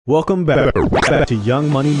Welcome back to Young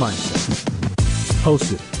Money Mindset,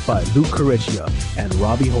 hosted by Luke Correggia and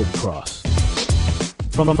Robbie Holdcross.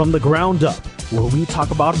 From the ground up, where we talk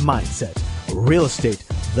about mindset, real estate,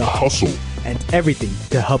 the hustle, and everything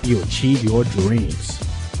to help you achieve your dreams.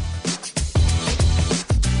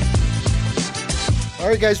 All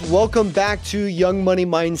right, guys, welcome back to Young Money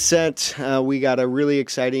Mindset. We got a really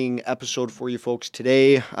exciting episode for you folks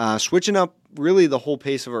today. Switching up really the whole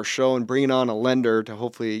pace of our show and bringing on a lender to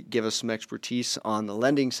hopefully give us some expertise on the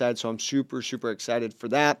lending side. So I'm super excited for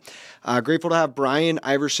that. Grateful to have Brian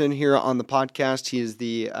Iverson here on the podcast. He is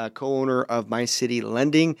the co-owner of My City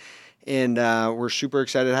Lending. And we're super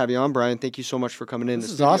excited to have you on, Brian. Thank you so much for coming in.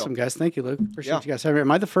 This is awesome, guys. Thank you, Luke. Appreciate you guys having me.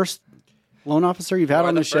 Am I the first loan officer you've had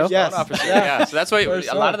on the show? Yes. Loan officer, yeah. So that's why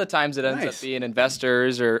a lot of the times it ends up being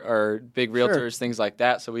investors or big realtors, things like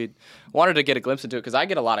that. So we wanted to get a glimpse into it because I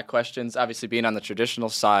get a lot of questions, obviously being on the traditional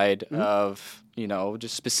side of,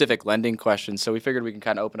 just specific lending questions. So we figured we can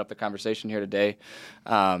kind of open up the conversation here today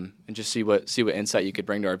and just see what insight you could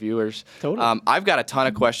bring to our viewers. Totally. I've got a ton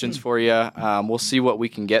of questions for you. We'll see what we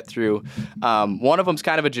can get through. One of them is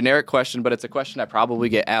kind of a generic question, but it's a question I probably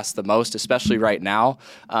get asked the most, especially right now.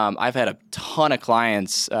 I've had a ton of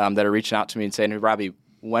clients that are reaching out to me and saying, "Hey, Robbie,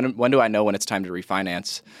 when do I know when it's time to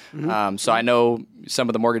refinance?" So I know some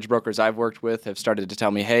of the mortgage brokers I've worked with have started to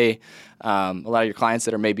tell me, hey, a lot of your clients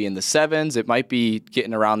that are maybe in the sevens, it might be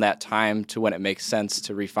getting around that time to when it makes sense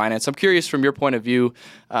to refinance. I'm curious from your point of view,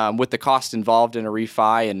 with the cost involved in a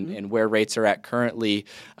refi and where rates are at currently,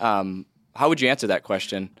 how would you answer that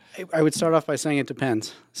question? I would start off by saying it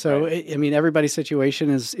depends. So, I mean, everybody's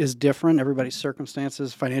situation is different. Everybody's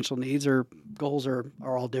circumstances, financial needs or goals are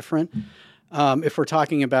all different. If we're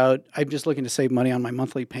talking about, I'm just looking to save money on my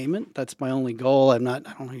monthly payment. That's my only goal. I don't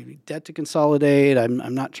have any debt to consolidate.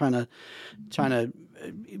 I'm not trying to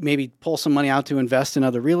maybe pull some money out to invest in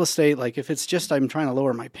other real estate. Like if it's just I'm trying to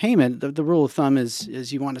lower my payment, the rule of thumb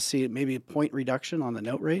is you want to see maybe a point reduction on the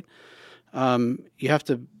note rate. You have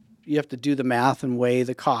to do the math and weigh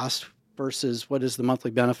the cost versus what is the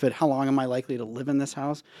monthly benefit. How long am I likely to live in this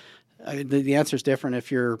house? The answer is different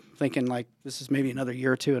if you're thinking like this is maybe another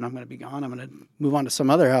year or two and I'm going to be gone. I'm going to move on to some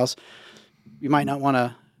other house. You might not want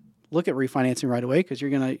to look at refinancing right away because you're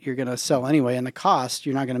gonna sell anyway, and the cost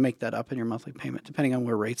you're not going to make that up in your monthly payment depending on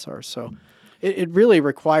where rates are. So it really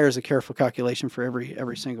requires a careful calculation for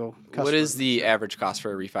every single customer. What is the average cost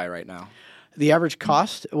for a refi right now? The average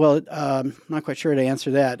cost? Well, I'm not quite sure to answer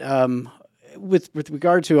that. With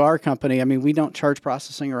regard to our company, I mean, we don't charge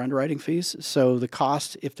processing or underwriting fees. So the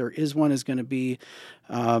cost, if there is one, is going to be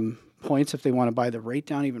points if they want to buy the rate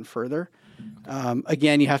down even further.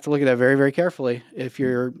 Again, you have to look at that very, very carefully. If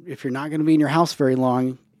you're not going to be in your house very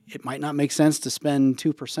long, it might not make sense to spend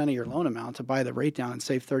 2% of your loan amount to buy the rate down and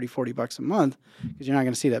save $30-$40 a month because you're not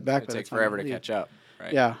going to see that back. It takes forever to catch up,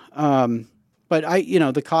 right? Yeah. But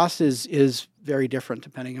the cost is very different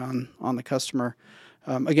depending on the customer.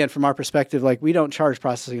 Again, from our perspective, like we don't charge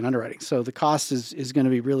processing and underwriting. So the cost is going to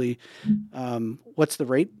be really what's the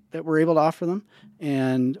rate that we're able to offer them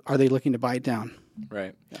and are they looking to buy it down?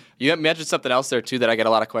 Right. Yeah. You mentioned something else there, too, that I get a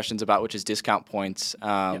lot of questions about, which is discount points,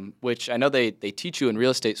 which I know they teach you in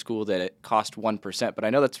real estate school that it costs 1%, but I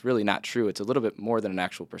know that's really not true. It's a little bit more than an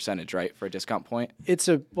actual percentage, right, for a discount point?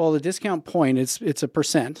 The discount point, it's a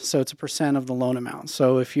percent, so it's a percent of the loan amount.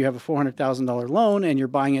 So if you have a $400,000 loan and you're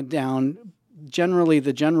buying it down, generally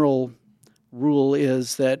the general rule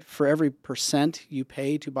is that for every percent you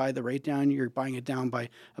pay to buy the rate down, you're buying it down by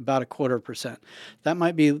about 0.25%. That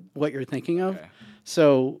might be what you're thinking of. Okay.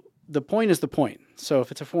 So the point is the point. So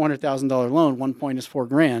if it's a $400,000 loan, 1 point is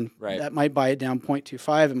 $4,000. Right. That might buy it down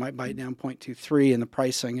 0.25. It might buy it down 0.23 in the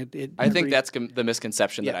pricing. I think that's the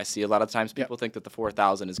misconception that I see a lot of times. People think that the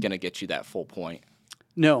 $4,000 is going to get you that full point.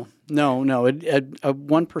 No. A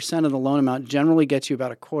 1% of the loan amount generally gets you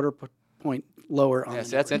about 0.25 point lower on. Yes,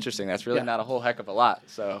 that's interesting. That's really not a whole heck of a lot.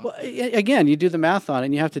 So well, again, you do the math on it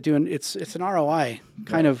and you have to do it's an ROI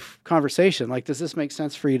kind of conversation. Like, does this make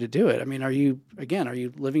sense for you to do it? I mean, are you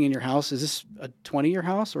living in your house? Is this a 20-year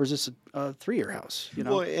house or is this a 3-year house?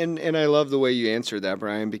 Well, and I love the way you answered that,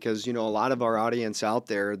 Brian, because, a lot of our audience out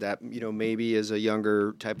there that, maybe is a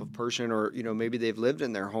younger type of person or, maybe they've lived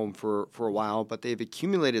in their home for a while, but they've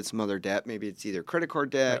accumulated some other debt. Maybe it's either credit card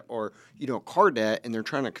debt or, car debt, and they're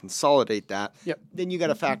trying to consolidate that. Yep. Then you got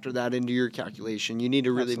to factor that into your calculation. You need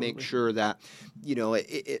to really make sure that,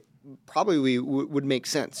 probably would make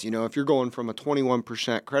sense. If you're going from a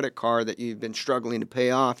 21% credit card that you've been struggling to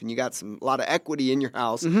pay off and you got a lot of equity in your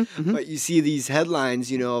house, but you see these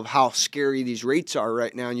headlines, of how scary these rates are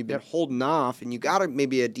right now, and you've been holding off and you got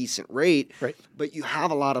maybe a decent rate, but you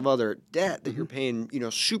have a lot of other debt that you're paying,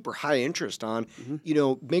 super high interest on,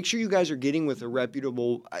 make sure you guys are getting with a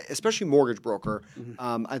reputable, especially mortgage broker.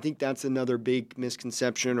 I think that's another big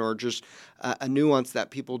misconception or just a nuance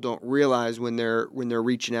that people don't realize when they're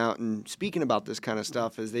reaching out and speaking about this kind of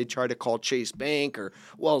stuff, is they try to call Chase Bank or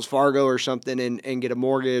Wells Fargo or something and get a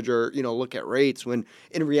mortgage or, look at rates, when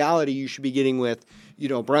in reality you should be getting with,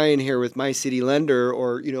 Brian here with My City Lender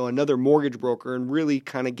or, another mortgage broker, and really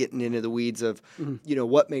kind of getting into the weeds of,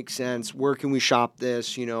 what makes sense, where can we shop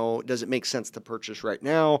this, does it make sense to purchase right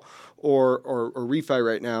now or refi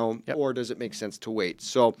right now, or does it make sense to wait?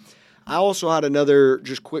 So I also had another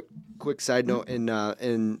just quick side note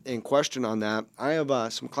in question on that. I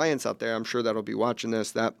have some clients out there, I'm sure that'll be watching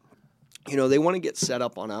this, that they want to get set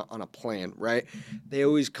up on a plan, right? They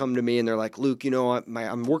always come to me and they're like, Luke,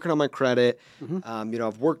 I'm working on my credit.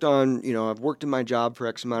 I've worked in my job for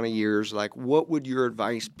X amount of years. Like, what would your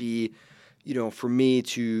advice be, for me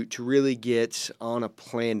to really get on a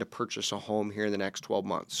plan to purchase a home here in the next 12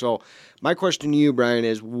 months? So my question to you, Brian,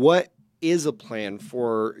 is what is a plan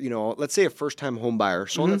for, let's say a first-time home buyer,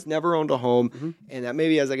 someone that's never owned a home and that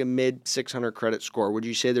maybe has like a mid 600 credit score? Would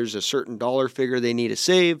you say there's a certain dollar figure they need to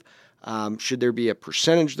save? Should there be a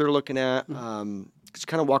percentage they're looking at? Just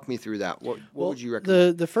kind of walk me through that. What would you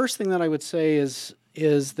recommend? The first thing that I would say is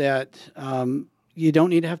that you don't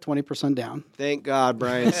need to have 20% down. Thank God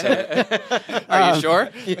Brian said it. Are you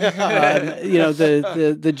sure?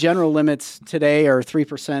 The general limits today are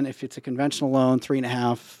 3% if it's a conventional loan,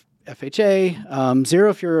 3.5% FHA, 0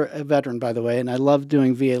 if you're a veteran, by the way. And I love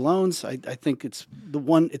doing VA loans. I think it's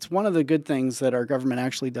one of the good things that our government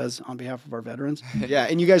actually does on behalf of our veterans. Yeah,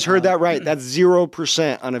 and you guys heard that right. That's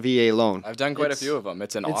 0% on a VA loan. I've done quite a few of them.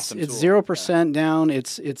 It's an awesome tool. It's 0% down.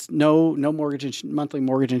 It's no mortgage monthly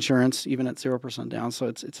mortgage insurance, even at 0% down. So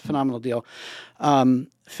it's a phenomenal deal.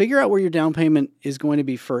 Figure out where your down payment is going to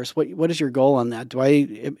be first. What is your goal on that? Do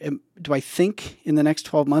I think in the next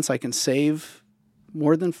 12 months I can save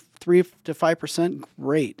more than 3 to 5%?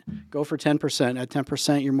 Great. Go for 10%. At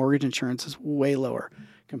 10%, your mortgage insurance is way lower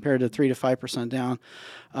compared to 3 to 5% down.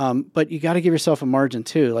 But you got to give yourself a margin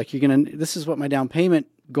too. Like this is what my down payment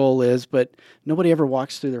goal is, but nobody ever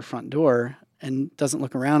walks through their front door and doesn't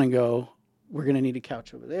look around and go, we're going to need a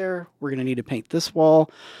couch over there. We're going to need to paint this wall.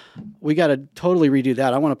 We got to totally redo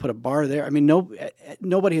that. I want to put a bar there. I mean,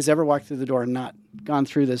 nobody has ever walked through the door and not gone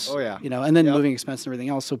through this, and then moving expense and everything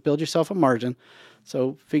else. So build yourself a margin.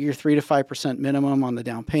 So figure 3 to 5% minimum on the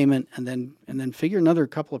down payment, and then figure another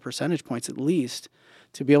couple of percentage points at least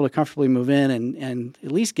to be able to comfortably move in and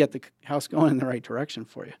at least get the house going in the right direction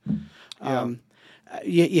for you.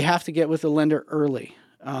 You have to get with the lender early.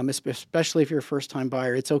 Especially if you're a first-time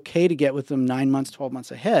buyer. It's okay to get with them 9 months, 12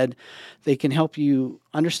 months ahead. They can help you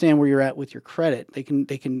understand where you're at with your credit. They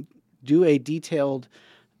can do a detailed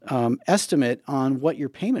estimate on what your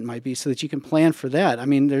payment might be so that you can plan for that. I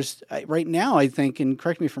mean, right now, I think, and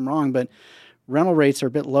correct me if I'm wrong, but rental rates are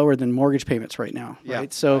a bit lower than mortgage payments right now,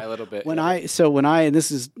 right? So a little bit.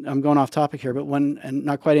 I'm going off topic here, but and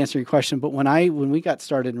not quite answering your question, but when we got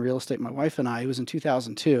started in real estate, my wife and I, it was in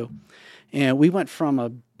 2002. And we went from a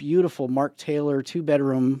beautiful Mark Taylor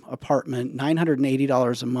 2-bedroom apartment,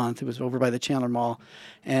 $980 a month. It was over by the Chandler Mall.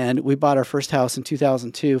 And we bought our first house in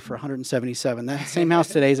 2002 for $177,000. That same house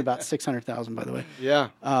today is about $600,000, by the way. Yeah.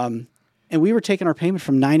 And we were taking our payment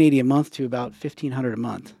from $980 a month to about $1,500 a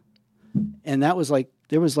month. And that was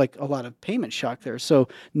there was a lot of payment shock there. So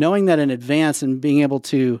knowing that in advance and being able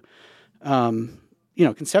to,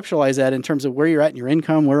 conceptualize that in terms of where you're at in your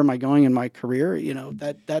income, where am I going in my career,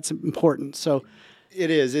 that's important. So it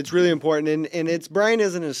is. It's really important. And Brian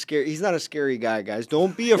he's not a scary guy, guys.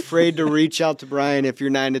 Don't be afraid to reach out to Brian if you're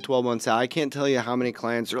 9 to 12 months out. I can't tell you how many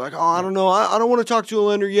clients are like, oh, I don't know. I don't want to talk to a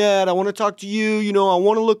lender yet. I want to talk to you. I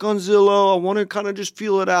want to look on Zillow. I want to kind of just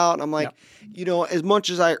feel it out. And I'm like, as much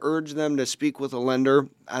as I urge them to speak with a lender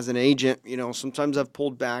as an agent, sometimes I've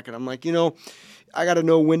pulled back and I'm like, I got to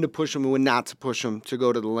know when to push them and when not to push them to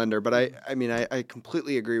go to the lender. But I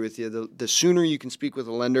completely agree with you. The sooner you can speak with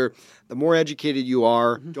a lender, the more educated you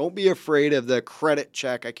are. Mm-hmm. Don't be afraid of the credit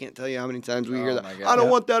check. I can't tell you how many times we hear that. I don't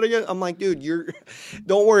want that again. I'm like, dude,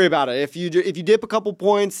 don't worry about it. If you dip a couple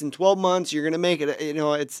points in 12 months, you're going to make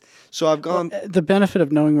it. So I've gone. Well, the benefit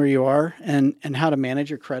of knowing where you are and how to manage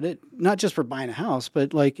your credit, not just for buying a house,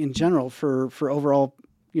 but like in general for overall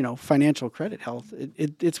financial credit health,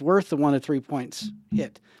 it's worth the 1 to 3 points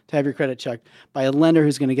hit to have your credit checked by a lender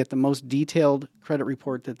who's going to get the most detailed credit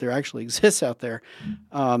report that there actually exists out there,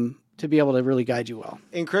 to be able to really guide you well.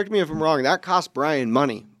 And correct me if I'm wrong, that costs Brian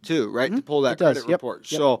money too, right? To pull that credit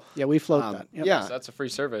report. Yep. So yeah, we float that. Yep. Yeah, So that's a free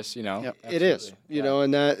service, Yep. it is. You know,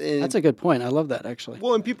 and That's a good point. I love that, actually.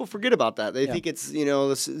 well, and people forget about that. They think it's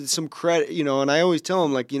some credit. And I always tell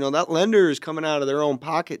them, like, that lender is coming out of their own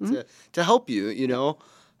pocket to help you.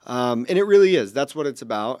 And it really is. That's what it's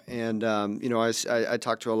about. And I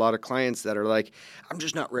talk to a lot of clients that are like, I'm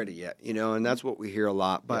just not ready yet. And that's what we hear a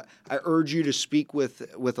lot. But I urge you to speak with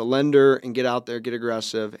a lender and get out there, get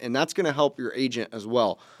aggressive, and that's going to help your agent as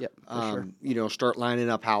well. Yep, for sure. Start lining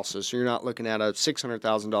up houses, so you're not looking at a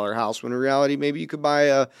 $600,000 house when in reality maybe you could buy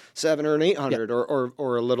a $700,000 or an $800,000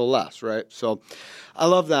 or a little less, right? So I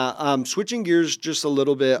love that. Switching gears just a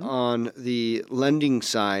little bit on the lending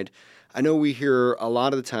side. I know we hear a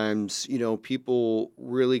lot of the times, people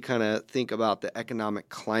really kind of think about the economic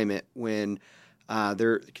climate when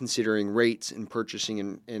they're considering rates and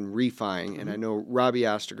purchasing and refining. And I know Robbie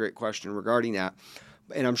asked a great question regarding that.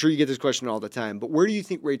 And I'm sure you get this question all the time, but where do you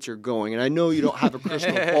think rates are going? And I know you don't have a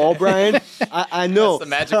crystal ball, Brian. I know. That's the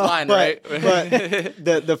magic line, right?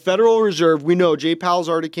 But the Federal Reserve, we know, Jay Powell's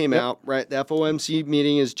already came out, right? The FOMC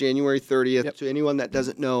meeting is January 30th. Yep. To anyone that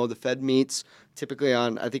doesn't know, the Fed meets typically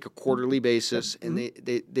on, I think, a quarterly basis, and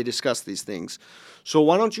they discuss these things. So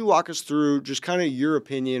why don't you walk us through just kind of your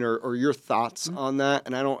opinion or your thoughts on that?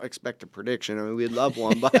 And I don't expect a prediction. I mean, we'd love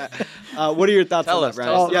one, but what are your thoughts on that,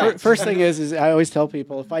 Brian? Well, first thing is I always tell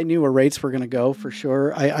people, if I knew where rates were going to go for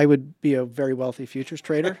sure, I would be a very wealthy futures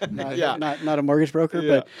trader, not a mortgage broker.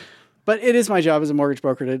 Yeah. But it is my job as a mortgage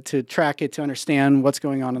broker to track it, to understand what's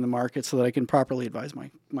going on in the market so that I can properly advise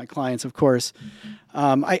my clients, of course.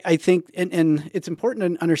 I think, and it's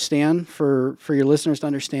important to understand for your listeners to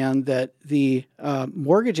understand that the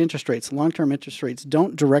mortgage interest rates, long-term interest rates,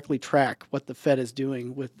 don't directly track what the Fed is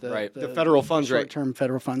doing with the federal funds rate. Short-term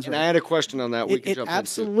federal funds rate. And I had a question on that. It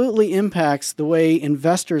absolutely impacts the way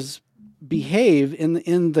investors behave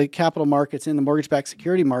in the capital markets, in the mortgage-backed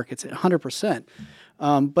security markets, 100%.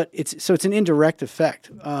 But it's an indirect effect.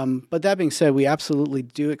 But that being said, we absolutely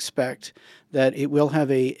do expect that it will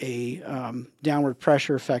have a downward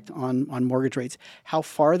pressure effect on mortgage rates. How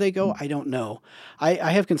far they go, I don't know.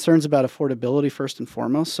 I have concerns about affordability first and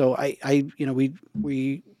foremost. So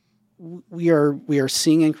we are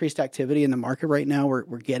seeing increased activity in the market right now.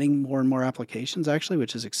 We're getting more and more applications actually,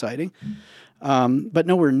 which is exciting. But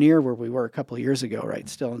nowhere near where we were a couple of years ago, right?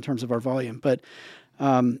 Still in terms of our volume, but.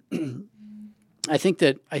 I think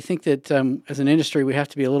that as an industry, we have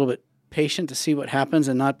to be a little bit patient to see what happens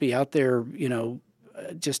and not be out there,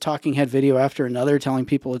 just talking head video after another, telling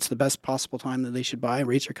people it's the best possible time that they should buy.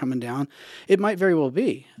 Rates are coming down. It might very well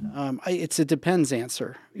be. It's a depends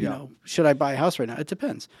answer. Should I buy a house right now? It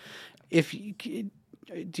depends.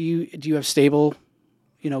 Do you have stable,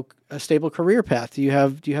 a stable career path? Do you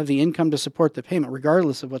have the income to support the payment,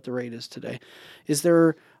 regardless of what the rate is today? Is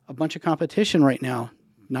there a bunch of competition right now?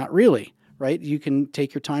 Not really. Right? You can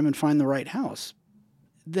take your time and find the right house.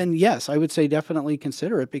 Then yes, I would say definitely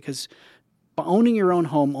consider it, because owning your own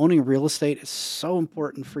home, owning real estate is so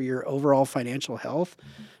important for your overall financial health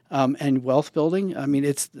and wealth building. I mean,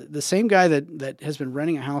 it's the same guy that has been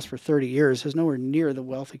renting a house for 30 years has nowhere near the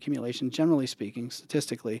wealth accumulation, generally speaking,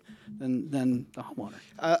 statistically, than the homeowner.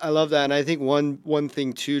 I love that. And I think one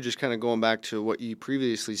thing too, just kind of going back to what you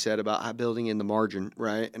previously said about building in the margin,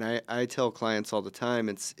 right? And I tell clients all the time,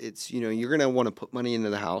 it's you're going to want to put money into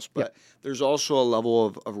the house, but there's also a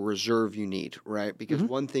level of reserve you need, right? Because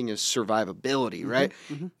one thing is survivability, right?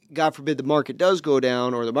 Mm-hmm. God forbid the market does go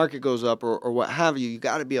down or the market goes up or what have you, you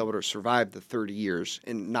got to be able to survive the 30 years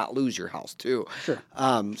and not lose your house too. Sure.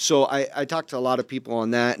 So I talk to a lot of people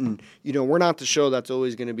on that, and we're not the show that's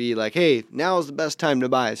always going to be like, hey, now is the best time to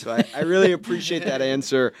buy. So I really appreciate that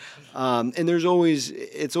answer. And it's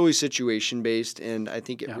always situation based, and I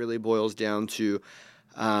think it really boils down to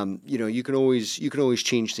you can always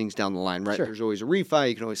change things down the line, right? Sure. There's always a refi.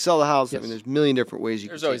 You can always sell the house. Yes. I mean, there's a million different ways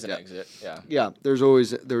There's always an exit. Yeah. Yeah. There's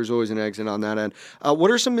always an exit on that end.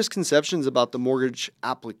 What are some misconceptions about the mortgage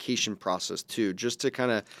application process too? Just to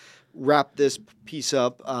kind of wrap this piece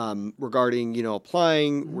up regarding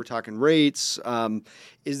applying. Mm-hmm. We're talking rates.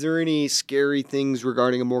 Is there any scary things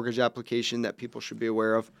regarding a mortgage application that people should be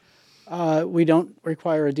aware of? We don't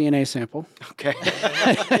require a DNA sample. Okay.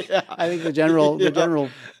 I think the general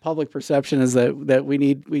public perception is that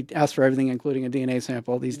we ask for everything, including a DNA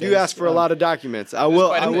sample these days. You ask for a lot of documents. I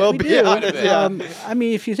will be honest. I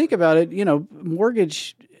mean, if you think about it,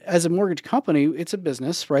 mortgage as a mortgage company, it's a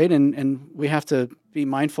business, right? And we have to be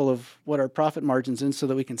mindful of what our profit margins in so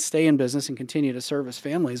that we can stay in business and continue to service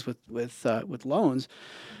families with loans.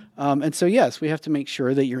 And so, yes, we have to make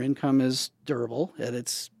sure that your income is durable, that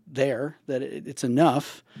it's there, that it's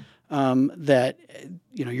enough, that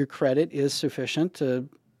your credit is sufficient to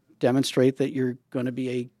demonstrate that you're going to be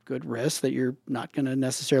a good risk, that you're not going to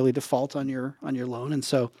necessarily default on your loan. And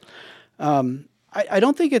so, I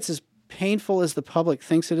don't think it's as painful as the public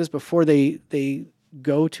thinks it is before they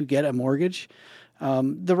go to get a mortgage.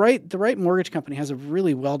 The right mortgage company has a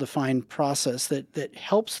really well-defined process that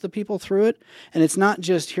helps the people through it. And it's not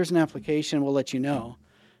just, here's an application, we'll let you know.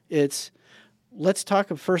 It's, let's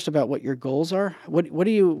talk first about what your goals are. What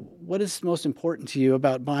is most important to you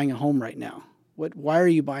about buying a home right now? Why are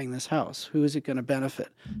you buying this house? Who is it going to benefit?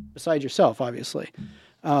 Besides yourself, obviously.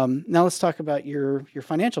 Now let's talk about your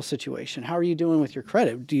financial situation. How are you doing with your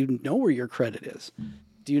credit? Do you know where your credit is?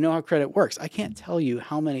 Do you know how credit works? I can't tell you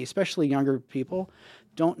how many, especially younger people,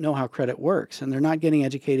 don't know how credit works, and they're not getting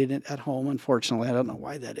educated at home. Unfortunately, I don't know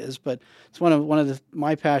why that is, but it's one of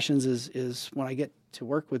my passions is when I get to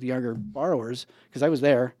work with younger borrowers, because I was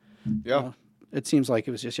there. Yeah. It seems like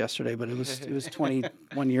it was just yesterday, but it was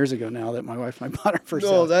 21 years ago now that my wife and I bought our first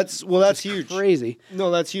No, house. that's huge. Crazy. No,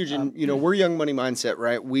 that's huge. And we're Young Money Mindset,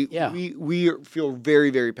 right? We feel very,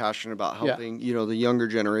 very passionate about helping the younger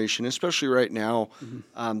generation, especially right now.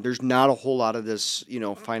 Mm-hmm. There's not a whole lot of this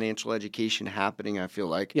financial education happening, I feel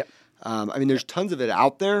like. Yep. There's tons of it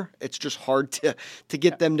out there. It's just hard to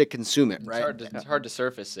get them to consume it, right? It's hard to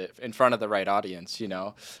surface it in front of the right audience, And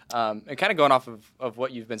kind of going off of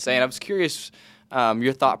what you've been saying, I was curious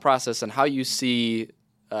your thought process on how you see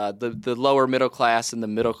the lower middle class and the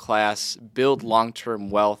middle class build long-term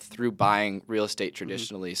wealth through buying real estate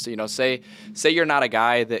traditionally. So, say you're not a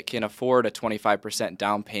guy that can afford a 25%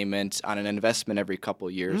 down payment on an investment every couple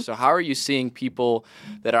of years. So how are you seeing people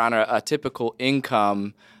that are on a typical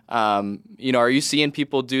income? Are you seeing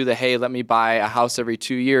people do hey, let me buy a house every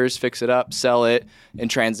 2 years, fix it up, sell it,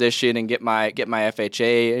 and transition and get my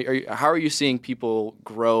FHA? How are you seeing people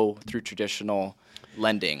grow through traditional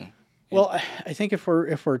lending? Well, I think if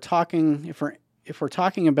we're talking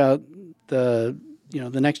about the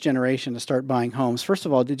next generation to start buying homes, first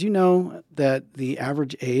of all, did you know that the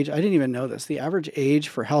average age, I didn't even know this, the average age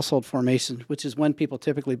for household formation, which is when people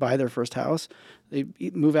typically buy their first house, they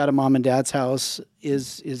move out of mom and dad's house,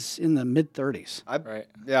 is in the mid-30s. Right.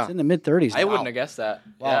 Yeah. It's in the mid-30s. I wouldn't have guessed that.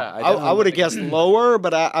 Wow. Yeah, I would have guessed lower,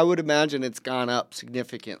 but I would imagine it's gone up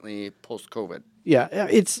significantly post-COVID. Yeah,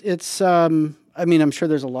 it's. I'm sure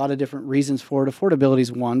there's a lot of different reasons for it. Affordability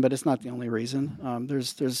is one, but it's not the only reason.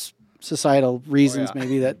 There's societal reasons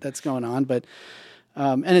maybe that's going on, but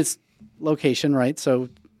and it's location, right? So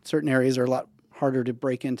certain areas are a lot harder to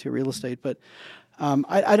break into real estate. But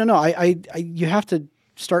I don't know. You have to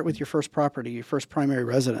start with your first property, your first primary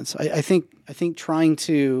residence. I think trying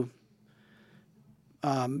to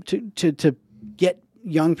get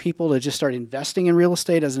young people to just start investing in real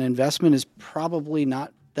estate as an investment is probably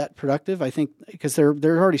not that productive. I think because they're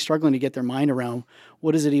already struggling to get their mind around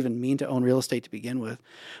what does it even mean to own real estate to begin with.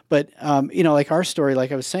 But like our story,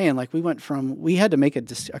 like I was saying, like we had to make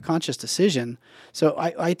a conscious decision. So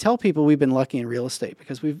I tell people we've been lucky in real estate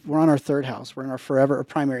because we're on our third house. We're in our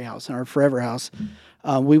primary house, in our forever house.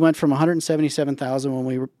 We went from $177,000 when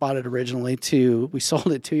we bought it originally to we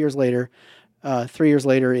sold it 2 years later. 3 years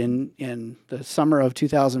later in the summer of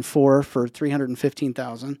 2004 for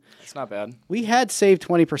 $315,000. It's not bad. We had saved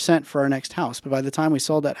 20% for our next house, but by the time we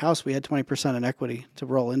sold that house, we had 20% in equity to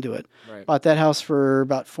roll into it. Right. Bought that house for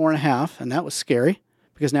about $4.5, and that was scary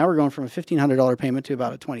because now we're going from a $1,500 payment to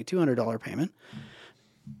about a $2,200 payment.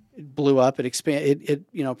 It blew up. It expanded.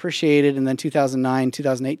 It appreciated, and then 2009,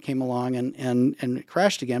 2008 came along and it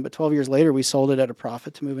crashed again. But 12 years later, we sold it at a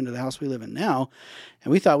profit to move into the house we live in now,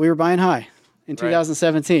 and we thought we were buying high. In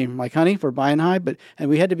 2017, I'm like, honey, we're buying high, and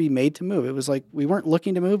we had to be made to move. It was like we weren't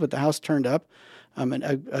looking to move, but the house turned up.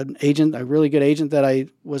 An agent, a really good agent that I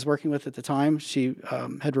was working with at the time, she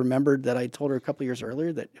had remembered that I told her a couple of years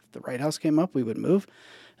earlier that if the right house came up, we would move.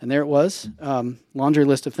 And there it was, laundry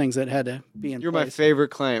list of things that had to be in You're place. my favorite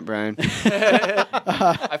client, Brian.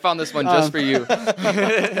 I found this one just for you.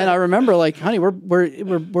 And I remember, like, honey,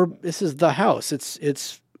 we're this is the house.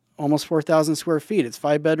 It's almost 4,000 square feet. It's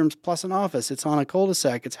 5 bedrooms plus an office. It's on a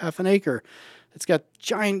cul-de-sac. It's half an acre. It's got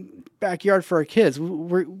giant backyard for our kids.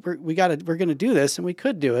 We're going to do this, and we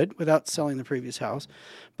could do it without selling the previous house.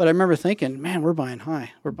 But I remember thinking, man, we're buying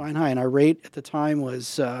high. We're buying high, and our rate at the time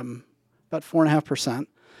was about 4.5%,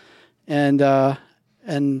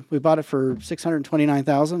 and we bought it for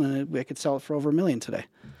 $629,000, and I could sell it for over $1 million today.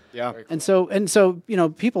 Yeah. And so,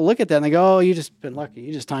 people look at that and they go, "Oh, you just been lucky.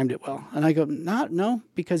 You just timed it well." And I go, no,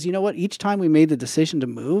 because you know what? Each time we made the decision to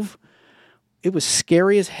move, it was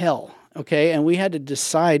scary as hell. Okay, and we had to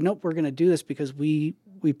decide, nope, we're going to do this because we've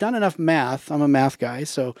done enough math. I'm a math guy,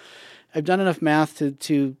 so I've done enough math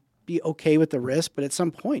to be okay with the risk. But at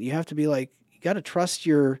some point, you have to be like, you got to trust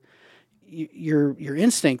your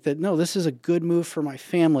instinct that no, this is a good move for my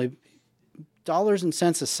family. Dollars and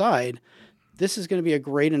cents aside, this is going to be a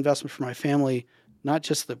great investment for my family. Not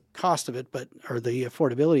just the cost of it, or the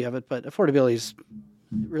affordability of it, but affordability is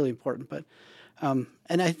really important. But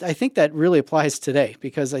and I think that really applies today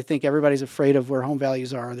because I think everybody's afraid of where home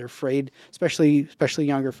values are. They're afraid, especially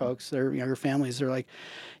younger folks, their younger families. They're like,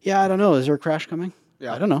 yeah, I don't know. Is there a crash coming?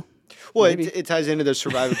 Yeah. I don't know. Well, it ties into the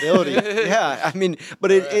survivability. Yeah, I mean, but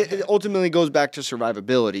it ultimately goes back to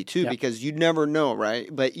survivability too, because you never know, right?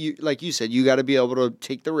 But you, like you said, you got to be able to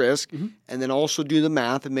take the risk and then also do the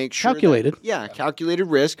math and make sure calculated. Calculated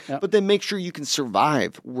risk, but then make sure you can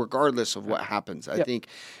survive regardless of what happens. I think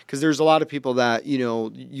because there's a lot of people that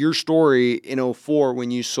your story in 2004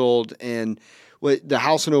 when you sold and. The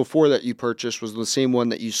house in 2004 that you purchased was the same one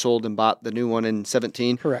that you sold and bought the new one in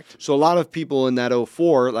 2017? Correct. So a lot of people in that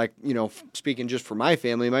 2004, like, speaking just for my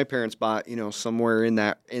family, my parents bought, somewhere in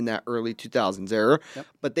that early 2000s era,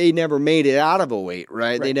 but they never made it out of 2008,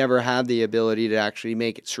 right? They never had the ability to actually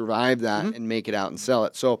make it survive that and make it out and sell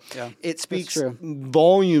it. So it speaks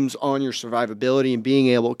volumes on your survivability and being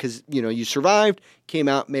able, because, you survived, came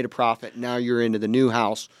out, made a profit, now you're into the new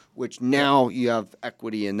house, which now you have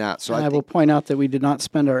equity in that. So I will point out that we did not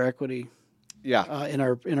spend our equity.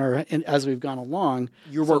 As we've gone along.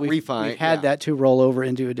 You weren't refi. We've had that to roll over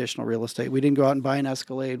into additional real estate. We didn't go out and buy an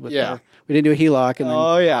Escalade with we didn't do a HELOC and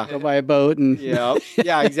then go buy a boat and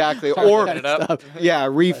exactly. Or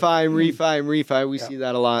refi. We see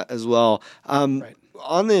that a lot as well. On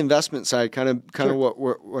the investment side, kind of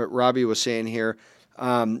what Robbie was saying here.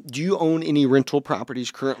 Do you own any rental properties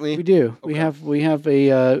currently? We do. Okay. We have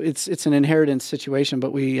a it's an inheritance situation,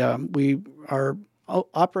 but we are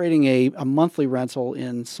operating a monthly rental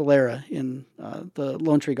in Solera in the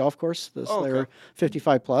Lone Tree Golf Course, the Solera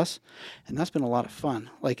 55 plus, and that's been a lot of fun.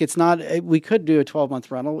 Like it's not we could do a 12-month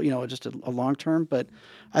rental, just a long term, but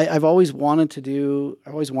I've always wanted to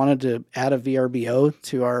add a VRBO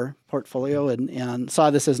to our portfolio and saw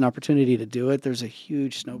this as an opportunity to do it. There's a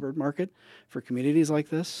huge snowbird market for communities like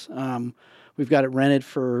this. We've got it rented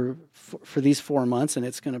for these 4 months, and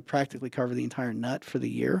it's going to practically cover the entire nut for the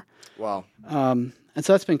year. Wow. And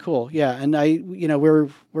so that's been cool. Yeah. And we're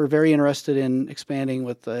very interested in expanding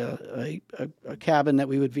with a cabin that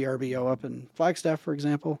we would VRBO up in Flagstaff, for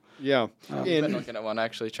example. Yeah. I've been looking at one,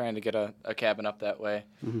 actually trying to get a cabin up that way.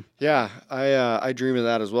 Mm-hmm. Yeah. I dream of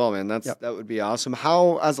that as well, man. That would be awesome.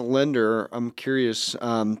 How, as a lender, I'm curious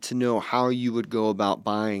to know how you would go about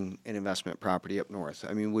buying an investment property up north.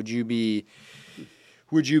 I mean, would you be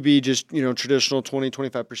just, traditional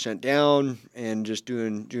 20-25% down and just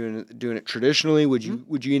doing it traditionally? Would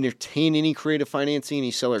you entertain any creative financing,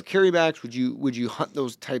 any seller carrybacks? Would you hunt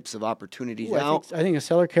those types of opportunities out? I think a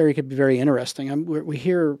seller carry could be very interesting.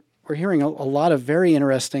 We're hearing a lot of very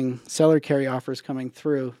interesting seller carry offers coming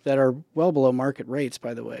through that are well below market rates,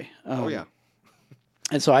 by the way.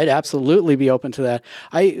 And so I'd absolutely be open to that.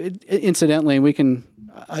 Incidentally, we can.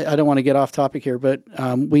 I don't want to get off topic here, but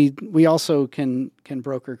we also can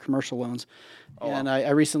broker commercial loans. And I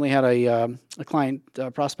recently had a client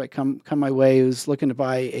prospect come my way who's looking to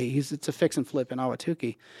buy it's a fix and flip in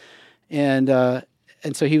Ahwatukee, and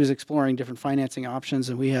so he was exploring different financing options,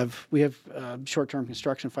 and we have short-term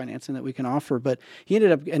construction financing that we can offer. But he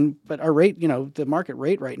ended up but our rate, the market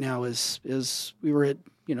rate right now is we were at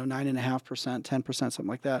 9.5%, 10%, something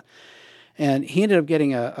like that. And he ended up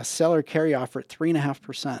getting a seller carry offer at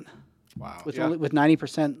 3.5%. Wow. With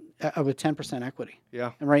 90% with 10% equity.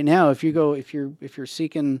 Yeah. And right now, if you're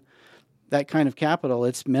seeking that kind of capital,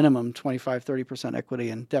 it's minimum 25, 30% equity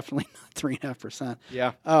and definitely not 3.5%.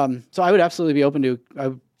 Yeah. So I would absolutely be open to. I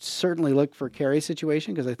would certainly look for a carry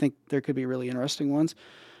situation because I think there could be really interesting ones.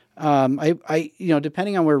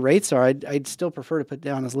 Depending on where rates are, I'd still prefer to put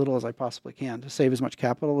down as little as I possibly can to save as much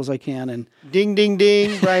capital as I can. And ding, ding,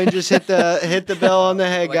 ding! Brian just hit the bell on the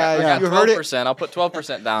head, guys. You heard 12%. I'll put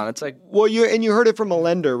 12% down. It's like you heard it from a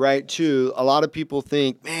lender, right? Too. A lot of people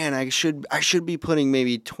think, man, I should be putting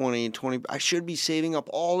maybe 20. I should be saving up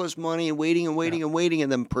all this money and waiting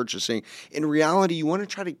and then purchasing. In reality, you want to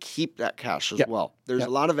try to keep that cash as well. There's a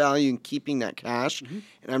lot of value in keeping that cash, and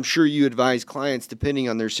I'm sure you advise clients depending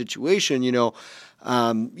on their situation.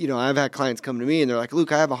 I've had clients come to me and they're like,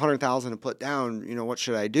 "Luke, I have $100,000 to put down. What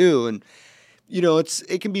should I do?" And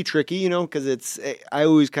it can be tricky, because I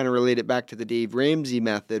always kind of relate it back to the Dave Ramsey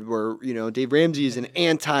method where, Dave Ramsey is an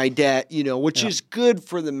anti-debt, which is good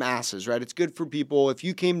for the masses, right? It's good for people. If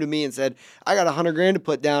you came to me and said, I got $100,000 to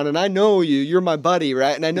put down and I know you're my buddy,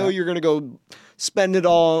 right? And I know you're going to go spend it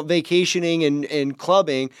all vacationing and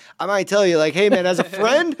clubbing, I might tell you like, hey man, as a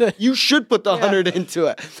friend, you should put the 100 into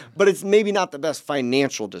it, but it's maybe not the best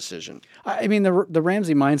financial decision. I mean, the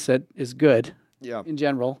Ramsey mindset is good. Yeah. In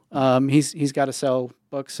general, he's got to sell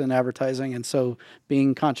books and advertising, and so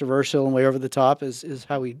being controversial and way over the top is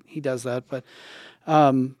how he does that. But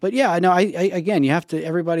yeah, I know. I again, you have to.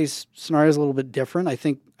 Everybody's scenario is a little bit different. I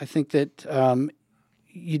think that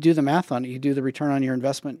you do the math on it. You do the return on your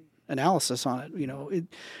investment analysis on it.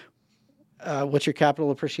 What's your capital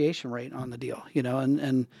appreciation rate on the deal?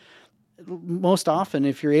 And most often,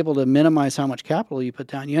 if you're able to minimize how much capital you put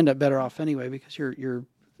down, you end up better off anyway because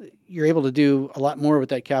you're able to do a lot more with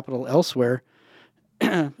that capital elsewhere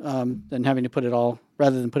than having to put it all,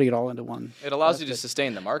 rather than putting it all into one. It allows you to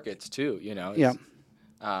sustain the markets too, Yeah.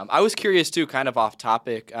 I was curious too, kind of off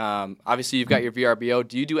topic. Obviously, you've got your VRBO.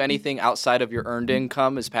 Do you do anything outside of your earned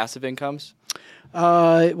income as passive incomes?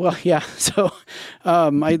 Well, yeah. So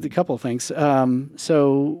I did a couple of things.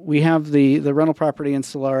 So we have the rental property in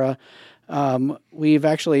Solara. We've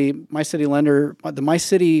actually, My City Lender, the My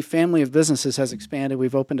City family of businesses has expanded.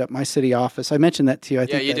 We've opened up My City office. I mentioned that to you. I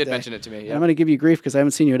think you did mention it to me. Yeah. I'm going to give you grief because I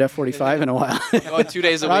haven't seen you at F45 in a while. Going 2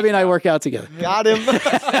 days a week. Robbie and I work out together. Got him.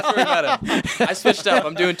 That's where we met him. I switched up.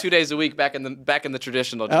 I'm doing 2 days a week back in the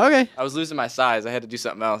traditional gym. Okay. I was losing my size. I had to do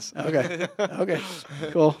something else. Okay.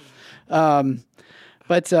 Cool. So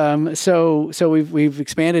we've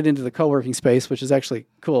expanded into the co-working space, which is actually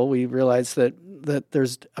cool. We realized that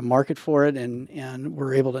there's a market for it, and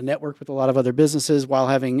we're able to network with a lot of other businesses while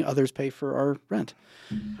having others pay for our rent,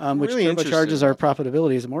 which really turbocharges our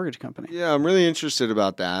profitability as a mortgage company. Yeah, I'm really interested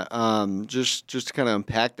about that. Just to kind of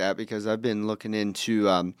unpack that, because I've been looking into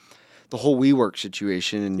the whole WeWork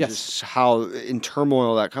situation and just how in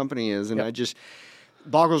turmoil that company is, and I just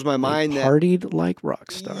boggles my mind that partied like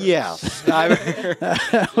rock stars. Yes.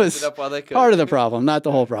 That was part of the problem, not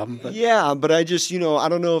the whole problem. But. Yeah, but I just, I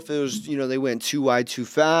don't know if it was, they went too wide too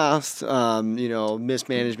fast,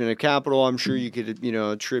 mismanagement of capital. I'm sure you could,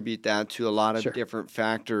 attribute that to a lot of different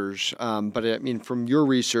factors. But I mean, from your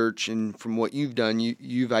research and from what you've done,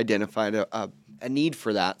 you've identified a need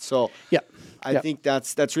for that. So yeah. I think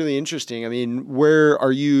that's really interesting. I mean, where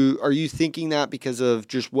are you thinking that because of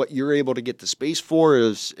just what you're able to get the space for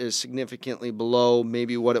is significantly below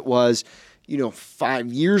maybe what it was,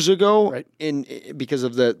 5 years ago, right? Because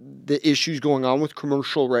of the issues going on with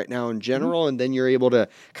commercial right now in general, and then you're able to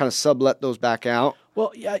kind of sublet those back out.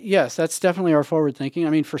 Well, yes, that's definitely our forward thinking.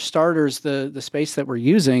 I mean, for starters, the space that we're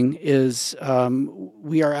using is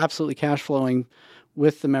we are absolutely cash flowing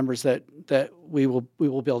with the members that we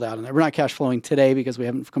will build out in there. We're not cash flowing today because we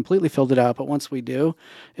haven't completely filled it out, but once we do,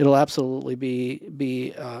 it'll absolutely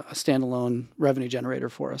be a standalone revenue generator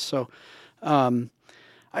for us. So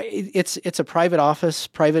it's a private office,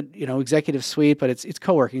 private executive suite, but it's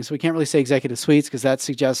co-working. So we can't really say executive suites because that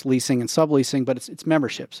suggests leasing and subleasing, but it's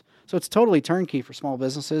memberships. So it's totally turnkey for small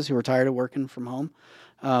businesses who are tired of working from home.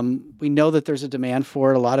 We know that there's a demand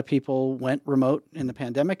for it. A lot of people went remote in the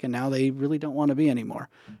pandemic, and now they really don't want to be anymore.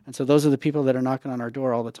 And so those are the people that are knocking on our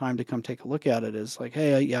door all the time to come take a look at it. Is like,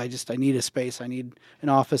 hey, I need a space. I need an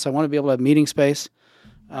office. I want to be able to have meeting space.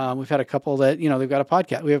 We've had a couple that they've got a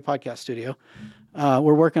podcast. We have a podcast studio.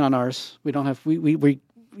 We're working on ours. We don't have we're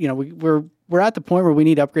at the point where we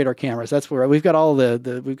need to upgrade our cameras. That's where we've got all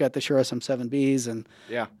we've got the Shure SM7Bs and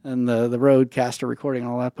the Rodecaster recording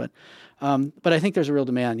and all that, but I think there's a real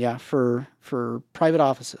demand, for private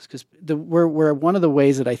offices, because we're one of the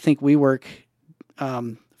ways that I think WeWork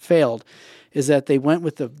failed is that they went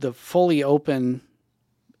with the fully open,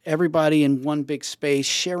 everybody in one big space,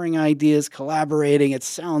 sharing ideas, collaborating. It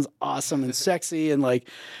sounds awesome and sexy, and like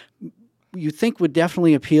you think would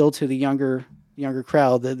definitely appeal to the younger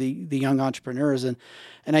crowd, the young entrepreneurs, and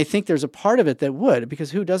I think there's a part of it that would,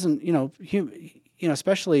 because who doesn't,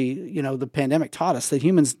 especially the pandemic taught us that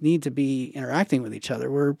humans need to be interacting with each other.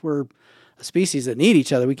 We're a species that need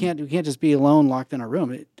each other. We can't just be alone, locked in a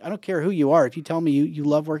room. I don't care who you are. If you tell me you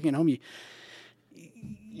love working at home,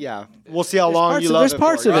 we'll see how long you love it. There's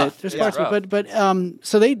parts of it. There's parts of it, but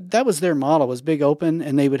so that was their model, was big open,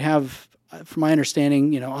 and they would have, from my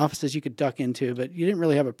understanding, offices you could duck into, but you didn't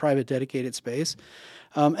really have a private dedicated space.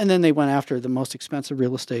 And then they went after the most expensive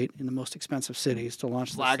real estate in the most expensive cities to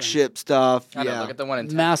launch flagship stuff. Look at the one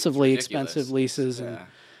in massively expensive leases. And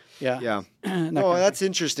Yeah. Yeah. And that No, kind of that's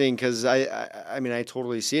interesting because I mean, I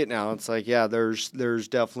totally see it now. It's like, yeah, there's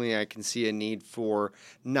definitely, I can see a need for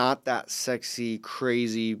not that sexy,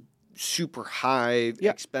 crazy, super high,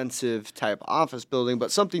 Yeah. expensive type office building,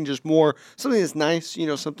 but something just more, something that's nice,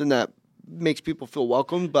 something that makes people feel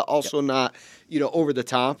welcome, but also not, over the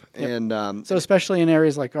top. And So especially in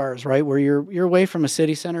areas like ours, right, where you're away from a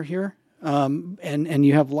city center here, and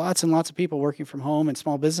you have lots and lots of people working from home and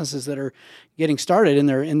small businesses that are getting started in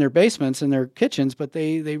their basements and their kitchens, but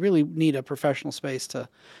they really need a professional space to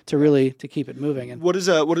really to keep it moving. And what is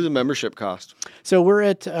a membership cost? so we're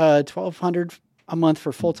at $1,200 a month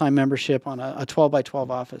for full-time membership on a 12 by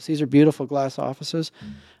 12 office. These are beautiful glass offices.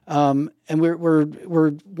 And we're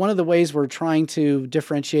one of the ways we're trying to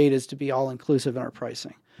differentiate is to be all inclusive in our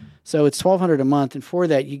pricing. So it's $1,200 a month, and for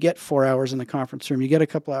that you get 4 hours in the conference room, you get a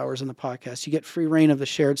couple hours in the podcast, you get free reign of the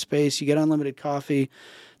shared space, you get unlimited coffee,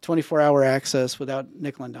 24-hour access without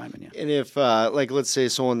nickel and diming you. And if like let's say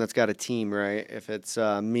someone that's got a team, right? If it's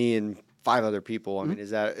me and 5 other people, I mean,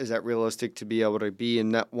 is that realistic to be able to be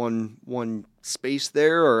in that one space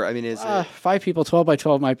there, or I mean, is it 5 people, 12 by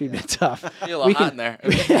 12 might be a bit tough. Be a lot hot in there.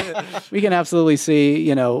 We can absolutely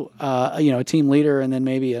see, a team leader and then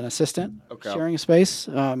maybe an assistant sharing a space.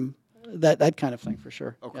 That kind of thing for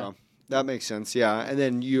sure. Okay. Yeah. That makes sense, yeah. And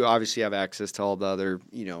then you obviously have access to all the other,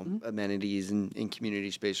 amenities and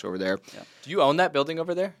community space over there. Yeah. Do you own that building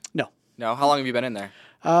over there? No. No. How long have you been in there?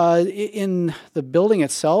 In the building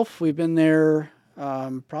itself, we've been there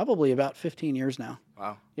probably about 15 years now.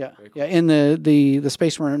 Wow. Yeah. Very cool. Yeah. In the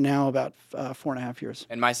space we're in now, about 4.5 years.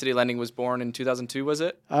 And My City Lending was born in 2002, was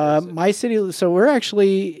it? My City. So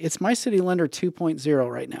it's My City Lender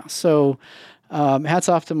 2.0 right now. So hats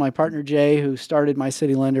off to my partner Jay, who started My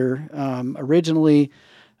City Lender originally.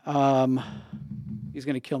 He's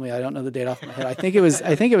going to kill me. I don't know the date off my head. I think it was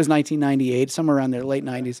 1998, somewhere around there, late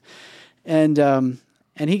 90s,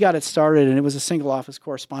 and he got it started, and it was a single office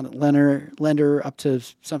correspondent lender up to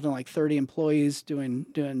something like 30 employees doing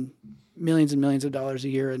millions and millions of dollars a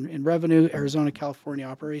year in revenue, Arizona, California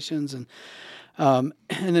operations, and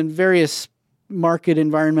then various market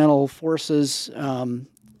environmental forces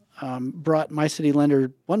brought My City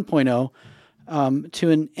Lender 1.0 to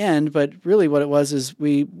an end. But really what it was is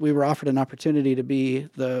we were offered an opportunity to be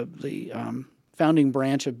the founding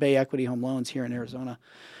branch of Bay Equity Home Loans here in Arizona.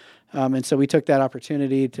 And so we took that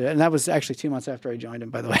opportunity and that was actually 2 months after I joined him,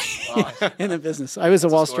 by the way, in the business. I was a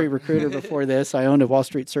Wall Street recruiter before this. I owned a Wall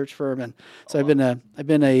Street search firm, and so I've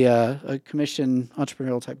been a commission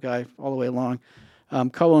entrepreneurial type guy all the way along.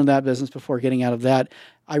 Co-owned that business before getting out of that.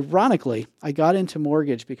 Ironically, I got into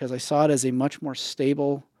mortgage because I saw it as a much more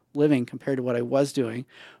stable living compared to what I was doing,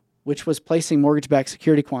 which was placing mortgage-backed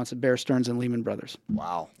security quants at Bear Stearns and Lehman Brothers.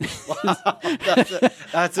 Wow.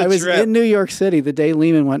 That's a I was trip. in New York City the day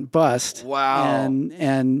Lehman went bust. Wow.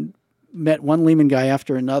 And met one Lehman guy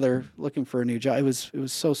after another looking for a new job. It was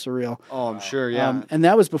so surreal. Oh, I'm sure, yeah. And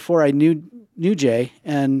that was before I knew Jay,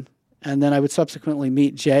 and then I would subsequently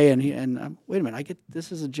meet Jay, and wait a minute,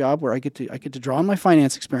 this is a job where I get to draw on my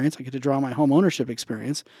finance experience, I get to draw on my home ownership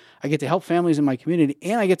experience, I get to help families in my community,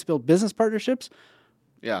 and I get to build business partnerships.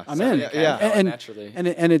 Yeah, I'm in. Yeah. And naturally. And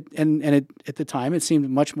it at the time it seemed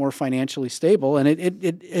much more financially stable, and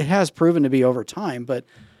it has proven to be over time, but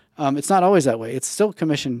it's not always that way. It's still a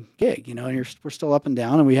commission gig, and we're still up and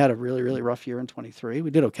down, and we had a really, really rough year in 23.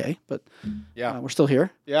 We did okay, but we're still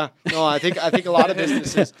here. Yeah. No, I think a lot of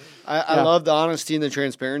businesses, I love the honesty and the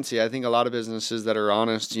transparency. I think a lot of businesses that are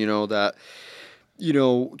honest, that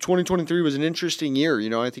 2023 was an interesting year.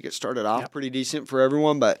 I think it started off pretty decent for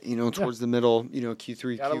everyone, but towards the middle,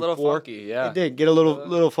 Q3, got Q4, a little funky. Yeah, it did get a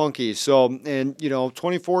little funky. So, and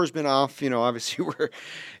 24 has been off. Obviously we're,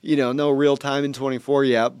 no real time in 24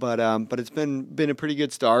 yet, but it's been a pretty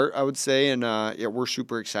good start, I would say, and we're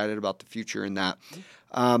super excited about the future in that.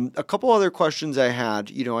 A couple other questions I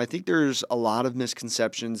had. I think there's a lot of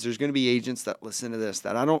misconceptions. There's going to be agents that listen to this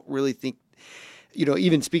that I don't really think.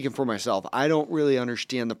 Even speaking for myself, I don't really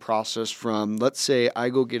understand the process from, let's say I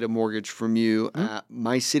go get a mortgage from you at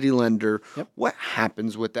My City Lender. Yep. What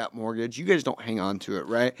happens with that mortgage? You guys don't hang on to it,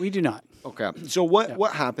 right? We do not. Okay. So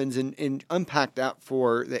what happens, and unpack that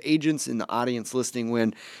for the agents in the audience listening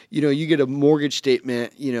when, you get a mortgage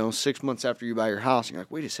statement, 6 months after you buy your house, and you're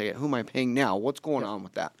like, wait a second, who am I paying now? What's going on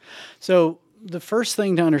with that? So the first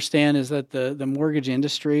thing to understand is that the mortgage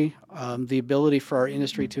industry, the ability for our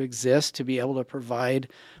industry to exist, to be able to provide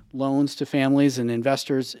loans to families and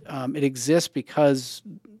investors, it exists because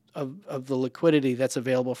of the liquidity that's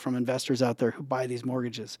available from investors out there who buy these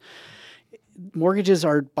mortgages. Mortgages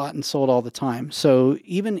are bought and sold all the time. So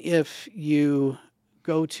even if you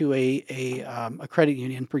go to a credit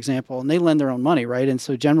union, for example, and they lend their own money, right? And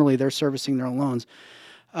so generally they're servicing their own loans.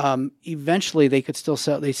 Eventually they could still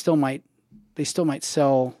sell. They still might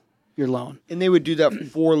sell your loan. And they would do that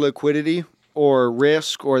for liquidity or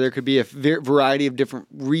risk, or there could be a variety of different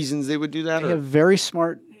reasons they would do that. They have very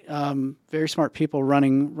smart people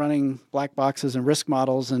running black boxes and risk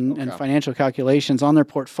models and financial calculations on their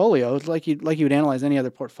portfolio. It's like you would analyze any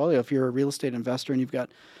other portfolio. If you're a real estate investor and you've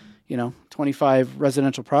got 25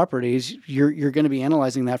 residential properties, you're going to be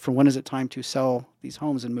analyzing that for when is it time to sell these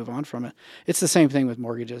homes and move on from it. It's the same thing with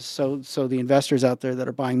mortgages. So the investors out there that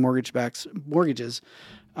are buying mortgages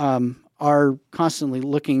are constantly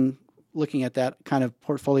looking at that kind of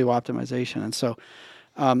portfolio optimization. And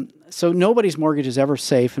so nobody's mortgage is ever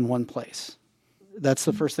safe in one place. That's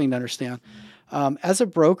the first thing to understand. As a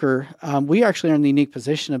broker, we actually are in the unique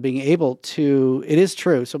position of being able to, it is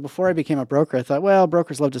true. So before I became a broker, I thought, well,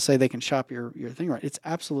 brokers love to say they can shop your thing right. It's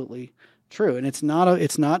absolutely true. And it's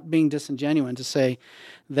not being disingenuous to say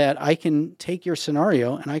that I can take your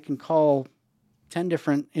scenario and I can call 10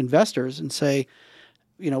 different investors and say,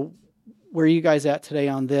 where are you guys at today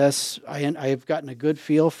on this? I've gotten a good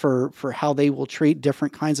feel for how they will treat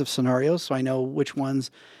different kinds of scenarios, so I know which ones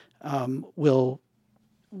we'll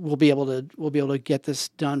be able to get this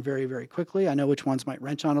done very, very quickly. I know which ones might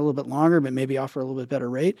wrench on a little bit longer, but maybe offer a little bit better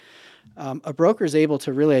rate. A broker is able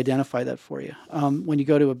to really identify that for you. When you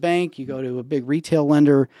go to a bank, you go to a big retail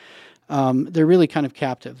lender, they're really kind of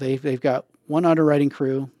captive. They've got one underwriting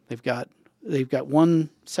crew. They've got one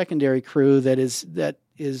secondary crew that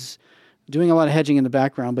is doing a lot of hedging in the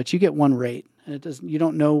background, but you get one rate, and you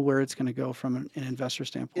don't know where it's going to go from an investor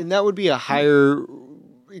standpoint. And that would be a higher,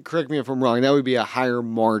 correct me if I'm wrong, that would be a higher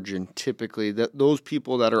margin typically. That those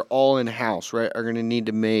people that are all in-house, right, are going to need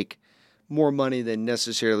to make more money than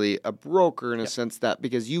necessarily a broker in a sense that,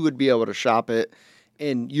 because you would be able to shop it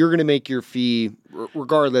and you're going to make your fee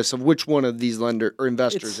regardless of which one of these lender or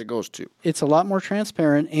investors it goes to. It's a lot more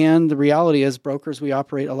transparent, and the reality is brokers, we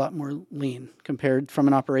operate a lot more lean compared from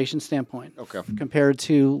an operations standpoint. Okay. Compared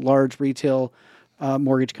to large retail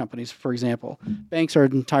mortgage companies, for example. Banks are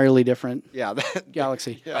entirely different. Yeah.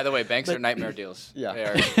 Galaxy. Yeah. By the way, banks are nightmare deals. Yeah. They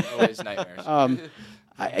are always nightmares.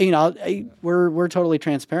 We're totally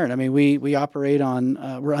transparent. I mean, we operate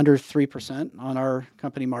on we're under 3% on our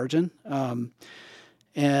company margin.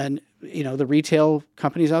 And the retail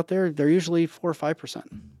companies out there, they're usually 4 or 5%,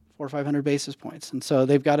 400 or 500 basis points. And so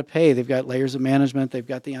they've got to pay. They've got layers of management. They've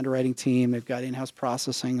got the underwriting team. They've got in-house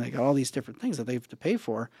processing. They got all these different things that they have to pay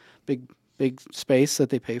for, big space that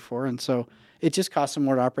they pay for. And so it just costs them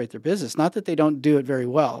more to operate their business. Not that they don't do it very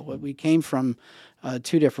well. We came from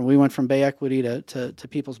two different. We went from Bay Equity to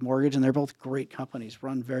People's Mortgage, and they're both great companies,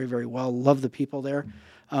 run very, very well. Love the people there.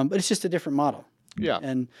 But it's just a different model. Yeah.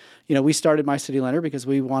 And, we started My City Lender because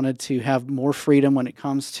we wanted to have more freedom when it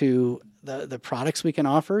comes to the products we can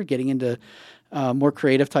offer, getting into more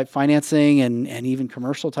creative type financing and even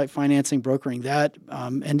commercial type financing, brokering that,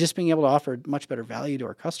 and just being able to offer much better value to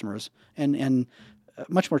our customers and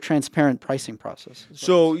much more transparent pricing process.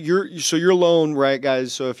 So your loan, right,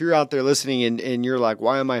 guys? So if you're out there listening and you're like,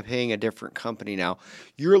 why am I paying a different company now?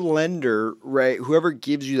 Your lender, right, whoever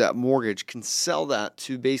gives you that mortgage can sell that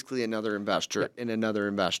to basically another investor and another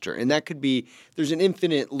investor. And that could be, there's an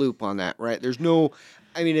infinite loop on that, right? There's no,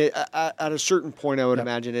 at a certain point, I would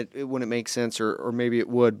imagine it wouldn't make sense or maybe it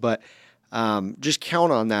would, but just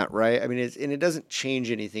count on that, right? And it doesn't change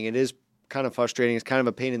anything. It is kind of frustrating. It's kind of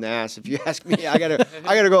a pain in the ass. If you ask me, I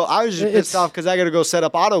gotta go. I was just pissed off because I gotta go set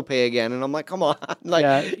up auto pay again, and I'm like, come on,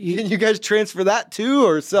 can you guys transfer that too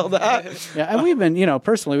or sell that? Yeah, and we've been,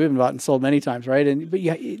 personally, we've been bought and sold many times, right? But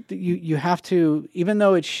you have to, even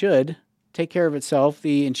though it should take care of itself,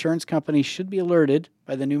 the insurance company should be alerted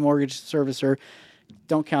by the new mortgage servicer.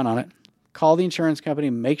 Don't count on it. Call the insurance company,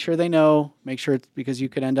 make sure they know, make sure it's because you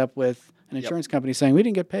could end up with an insurance company saying we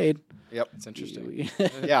didn't get paid. Yep, it's interesting.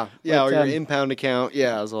 yeah, but, or your impound account,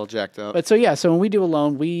 it's all jacked up. But so when we do a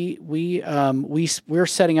loan, we're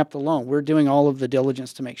setting up the loan. We're doing all of the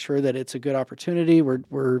diligence to make sure that it's a good opportunity.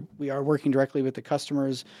 We are working directly with the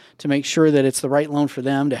customers to make sure that it's the right loan for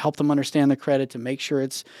them, to help them understand the credit, to make sure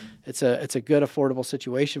it's a good, affordable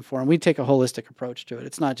situation for them. We take a holistic approach to it.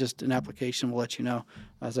 It's not just an application. We'll let you know,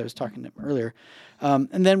 as I was talking to them earlier.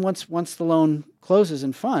 And then once the loan closes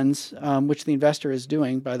and funds, which the investor is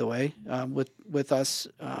doing, by the way, with us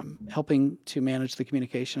helping to manage the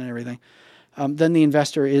communication and everything, then the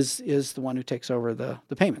investor is the one who takes over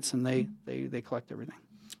the payments, and they collect everything.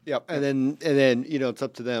 Yep, and then it's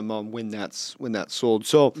up to them on when that's sold.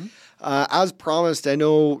 So, as promised, I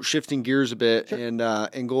know shifting gears a bit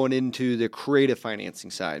and going into the creative financing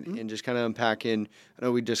side and just kind of unpacking. I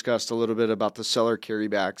know we discussed a little bit about the seller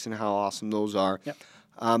carrybacks and how awesome those are. Yep.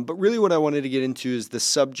 But really, what I wanted to get into is the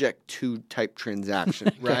subject to type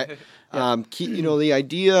transaction, right? The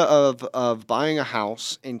idea of buying a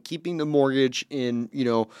house and keeping the mortgage in,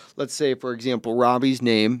 let's say, for example, Robbie's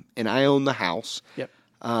name, and I own the house. Yep.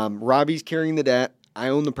 Robbie's carrying the debt. I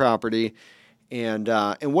own the property. And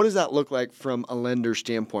what does that look like from a lender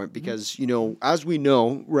standpoint? Because, as we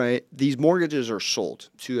know, right, these mortgages are sold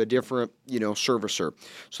to a different, servicer.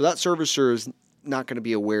 So that servicer is not going to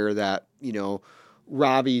be aware that,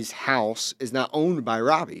 Robbie's house is not owned by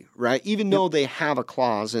Robbie, right? Even though they have a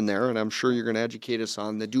clause in there, and I'm sure you're going to educate us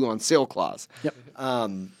on the due on sale clause. Yep.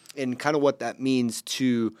 And kind of what that means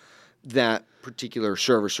to that particular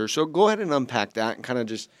servicer. So go ahead and unpack that and kind of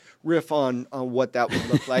just riff on what that would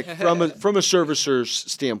look like from a servicer's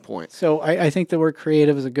standpoint. So I think the word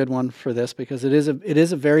creative is a good one for this because it is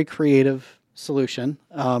a very creative solution.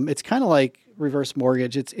 It's kind of like reverse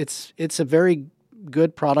mortgage. It's a very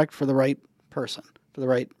good product for the right person, for the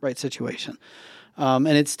right situation. And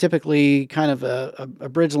it's typically kind of a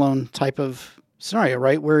bridge loan type of scenario,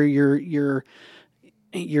 right? Where you're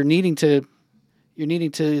needing to.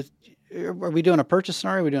 Are we doing a purchase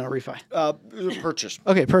scenario? Or are we doing a refi? Purchase.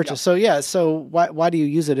 Okay, purchase. Yeah. So why do you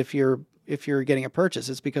use it if you're getting a purchase?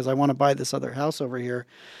 It's because I want to buy this other house over here,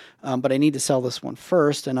 but I need to sell this one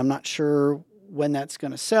first, and I'm not sure when that's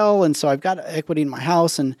going to sell, and so I've got equity in my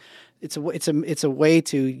house, and it's a way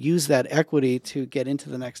to use that equity to get into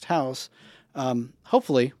the next house.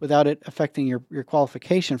 Hopefully without it affecting your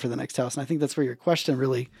qualification for the next house. And I think that's where your question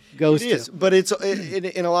really goes to. But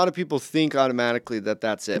and a lot of people think automatically that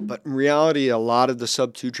that's it. But in reality, a lot of the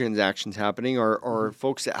sub-2 transactions happening are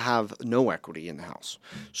folks that have no equity in the house.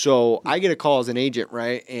 So I get a call as an agent,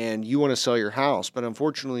 right? And you want to sell your house, but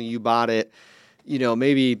unfortunately you bought it,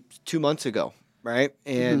 maybe 2 months ago, right?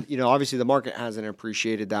 And, obviously the market hasn't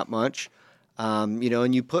appreciated that much,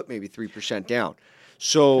 and you put maybe 3% down.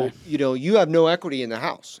 So, you have no equity in the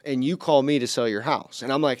house and you call me to sell your house.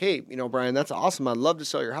 And I'm like, hey, Brian, that's awesome. I'd love to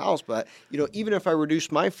sell your house. But, even if I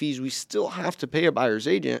reduce my fees, we still have to pay a buyer's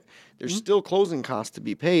agent. There's still closing costs to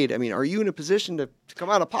be paid. I mean, are you in a position to come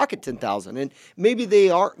out of pocket $10,000? And maybe they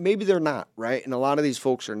are, maybe they're not, right? And a lot of these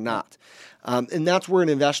folks are not. And that's where an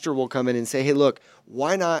investor will come in and say, hey, look,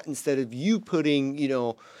 why not, instead of you putting,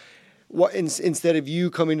 instead of you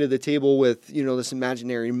coming to the table with, this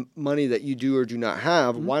imaginary money that you do or do not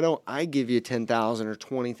have, why don't I give you $10,000 or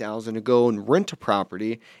 $20,000 to go and rent a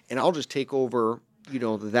property, and I'll just take over,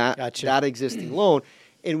 that existing loan.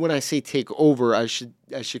 And when I say take over, I should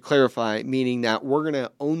clarify, meaning that we're going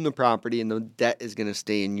to own the property and the debt is going to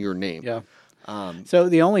stay in your name. Yeah. So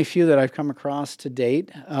the only few that I've come across to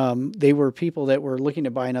date, they were people that were looking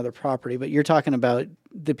to buy another property, but you're talking about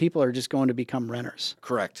the people are just going to become renters.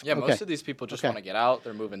 Correct. Yeah, most of these people just want to get out.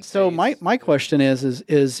 They're moving states. So my question is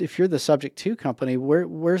if you're the subject to company,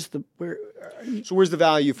 where's the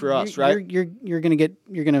value for us, right? You're going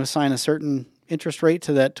to assign a certain interest rate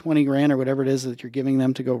to that $20,000 or whatever it is that you're giving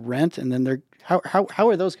them to go rent, and then how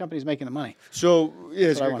are those companies making the money? So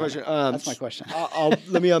it's a great question. That's my question.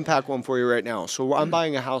 Let me unpack one for you right now. So I'm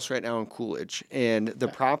buying a house right now in Coolidge, and the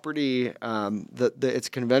property, it's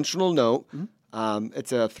a conventional note.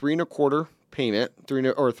 It's a 3.25% payment,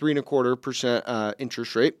 3.25%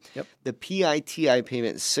 interest rate. Yep. The PITI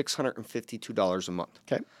payment is $652 a month.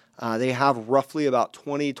 Okay. They have roughly about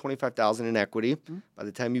 $25,000 in equity. By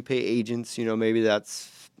the time you pay agents, maybe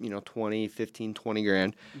that's, 20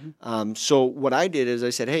 grand. So what I did is I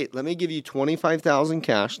said, hey, let me give you $25,000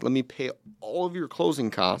 cash. Let me pay all of your closing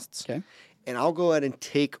costs. Okay. And I'll go ahead and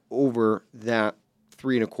take over that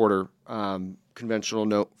 3.25 conventional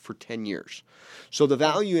note for 10 years. So the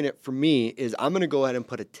value in it for me is I'm going to go ahead and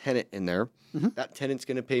put a tenant in there. That tenant's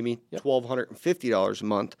going to pay me $1,250 a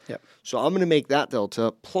month. Yep. So I'm going to make that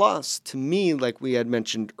delta. Plus, to me, like we had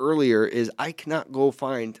mentioned earlier, is I cannot go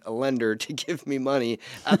find a lender to give me money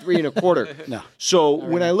at 3.25. No. So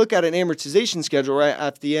when I look at an amortization schedule, right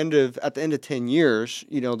at the end of 10 years,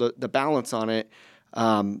 the balance on it,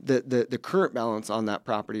 the current balance on that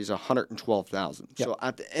property is $112,000. Yep. So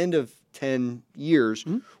at the end of 10 years,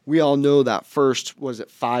 we all know that first, was it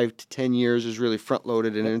 5 to 10 years is really front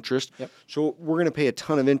loaded in interest. Yep. So we're going to pay a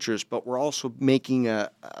ton of interest, but we're also making a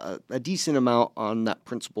decent amount on that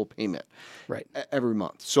principal payment Right. every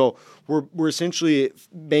month. So we're essentially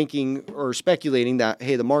banking or speculating that,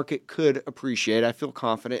 hey, the market could appreciate. I feel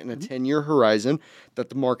confident in a 10-year horizon that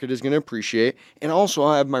the market is going to appreciate. And also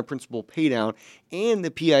I have my principal pay down and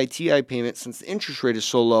the PITI payment, since the interest rate is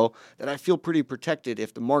so low, that I feel pretty protected.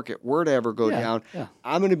 If the market were to ever go down,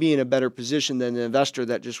 I'm going to be in a better position than an investor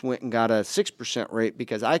that just went and got a 6% rate,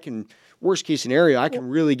 because I can, worst case scenario, I can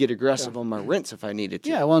really get aggressive on my rents if I needed to.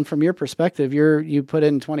 Yeah, well, and from your perspective, you put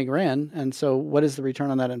in 20 grand, and so what is the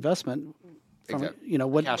return on that investment? From, Exactly.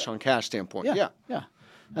 what Cash on cash standpoint. yeah,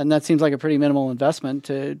 and that seems like a pretty minimal investment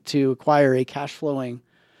to acquire a cash flowing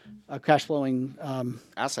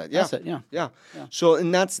Asset. Yeah. So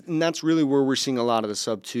and that's really where we're seeing a lot of the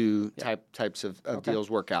sub 2 types of deals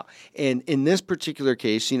work out. And in this particular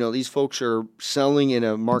case, these folks are selling in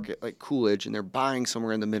a market like Coolidge, and they're buying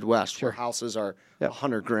somewhere in the Midwest where houses are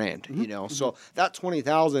 $100,000. So that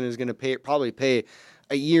 $20,000 is going to probably pay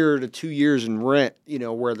a year to 2 years in rent,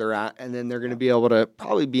 where they're at, and then they're going to be able to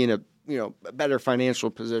probably be in a better financial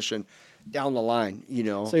position down the line.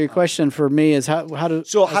 So your question for me is how do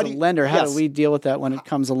we deal with that when it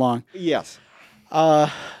comes along? Yes.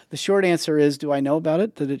 The short answer is, do I know about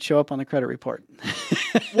it? Did it show up on the credit report?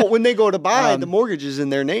 Well, when they go to buy, the mortgage is in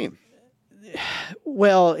their name.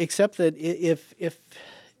 Well, except that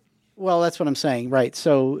well, that's what I'm saying, right?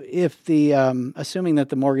 So if the assuming that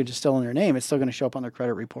the mortgage is still in their name, it's still going to show up on their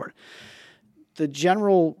credit report. The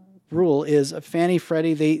general rule is a Fannie,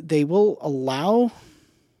 Freddie, they will allow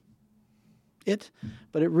it,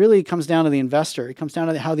 but it really comes down to the investor. It comes down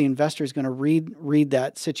to how the investor is going to read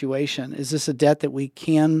that situation. Is this a debt that we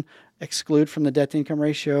can exclude from the debt to income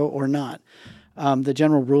ratio or not? The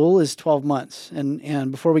general rule is 12 months.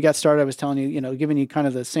 And before we got started, I was telling you, giving you kind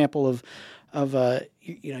of the sample of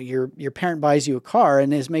your parent buys you a car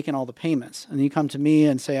and is making all the payments, and you come to me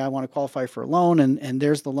and say, I want to qualify for a loan, and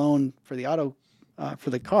there's the loan for the auto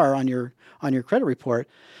for the car on your credit report.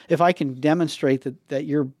 If I can demonstrate that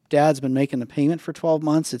your dad's been making the payment for 12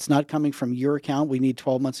 months, it's not coming from your account. We need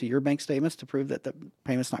 12 months of your bank statements to prove that the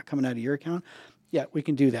payment's not coming out of your account. Yeah, we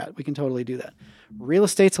can do that. We can totally do that. Real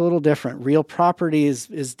estate's a little different. Real property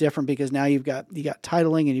is different, because now you got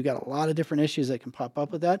titling, and you've got a lot of different issues that can pop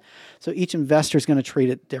up with that. So each investor is going to treat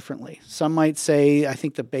it differently. Some might say, I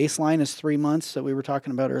think the baseline is 3 months that we were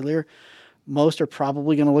talking about earlier. Most are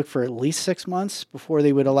probably going to look for at least 6 months before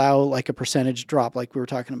they would allow like a percentage drop, like we were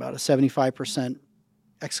talking about, a 75%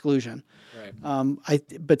 exclusion. Right.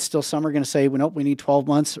 But still, some are going to say, well, nope, we need 12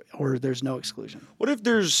 months, or there's no exclusion. What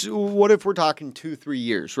if we're talking 2-3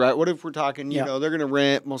 years, right? What if we're talking, they're going to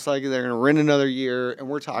rent, most likely they're going to rent another year, and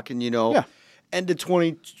we're talking, end of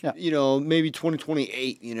 20, maybe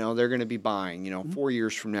 2028, they're going to be buying, 4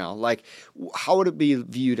 years from now. Like, how would it be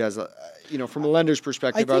viewed as from a lender's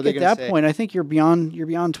perspective? I think at that point, I think you're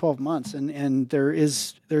beyond 12 months, and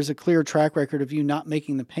there's a clear track record of you not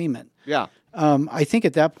making the payment. Yeah. I think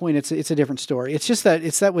at that point it's a different story. It's just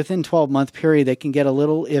that within 12-month period they can get a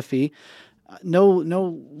little iffy. No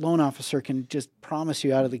loan officer can just promise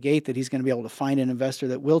you out of the gate that he's going to be able to find an investor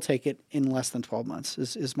that will take it in less than 12 months.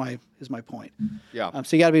 Is my point. Yeah.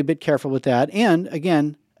 So you got to be a bit careful with that. And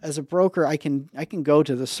again, as a broker, I can go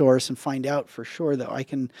to the source and find out for sure. Though I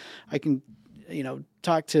can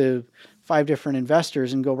talk to 5 different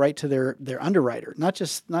investors and go right to their underwriter, not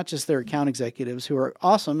just their account executives, who are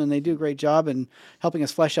awesome and they do a great job in helping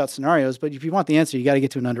us flesh out scenarios. But if you want the answer, you got to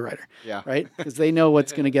get to an underwriter, right? Because they know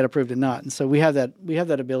what's going to get approved and not. And so we have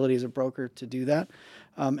that ability as a broker to do that,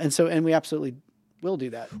 and we absolutely will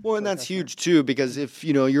do that. Well, and that's huge too, because if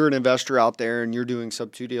you're an investor out there and you're doing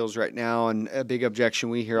sub 2 deals right now, and a big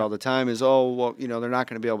objection we hear all the time is, oh, well, they're not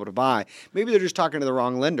going to be able to buy. Maybe they're just talking to the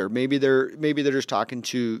wrong lender. Maybe they're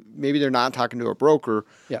not talking to a broker.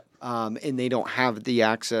 Yeah. And they don't have the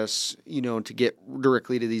access, to get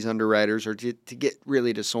directly to these underwriters, or to get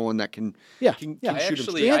really to someone that can shoot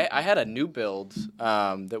them. I had a new build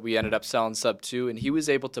that we ended up selling sub 2, and he was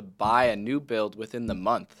able to buy a new build within the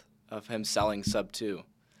month of him selling sub 2.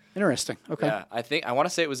 Interesting. Okay. Yeah, I want to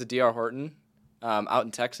say it was a D.R. Horton out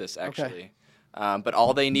in Texas, actually. Okay. But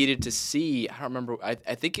all they needed to see, I don't remember. I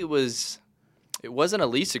think it wasn't a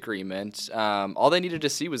lease agreement. All they needed to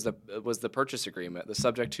see was the purchase agreement, the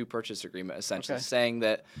subject to purchase agreement, essentially saying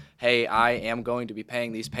that, hey, I am going to be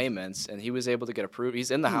paying these payments, and he was able to get approved.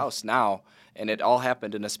 He's in the house now, and it all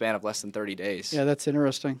happened in a span of less than 30 days. Yeah, that's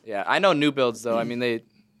interesting. Yeah, I know new builds though. I mean,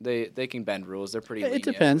 They can bend rules. They're pretty. It lenient.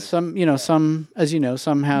 depends. Some, as you know,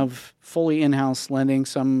 some have fully in-house lending.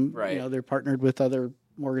 Some, Right. They're partnered with other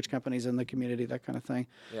mortgage companies in the community, that kind of thing.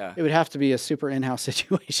 Yeah. It would have to be a super in-house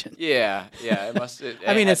situation. Yeah. It must.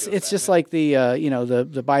 I mean, it's just like the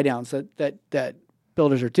the buy downs that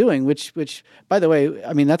builders are doing, which by the way,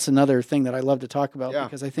 I mean, that's another thing that I love to talk about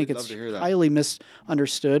because I think we'd love it's to hear that. highly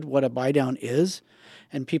misunderstood what a buy down is.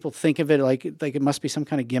 And people think of it like it must be some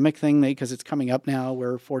kind of gimmick thing because it's coming up now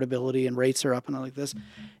where affordability and rates are up and all like this.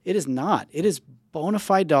 It is not. It is bona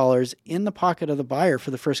fide dollars in the pocket of the buyer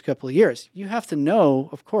for the first couple of years. You have to know,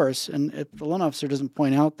 of course, and if the loan officer doesn't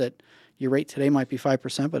point out that your rate today might be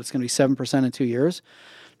 5%, but it's going to be 7% in 2 years,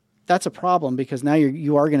 that's a problem because now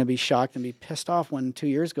you are going to be shocked and be pissed off when 2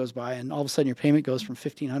 years goes by and all of a sudden your payment goes from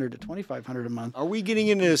 $1,500 to $2,500 a month. Are we getting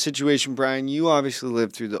into a situation, Brian? You obviously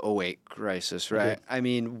lived through the '08 crisis, right? I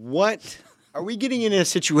mean, what are we getting into a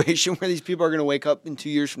situation where these people are going to wake up in 2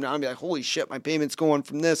 years from now and be like, "Holy shit, my payment's going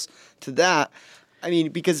from this to that"? I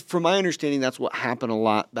mean, because from my understanding, that's what happened a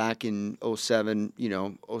lot back in '07,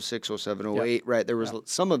 06, '07, '08, right? There was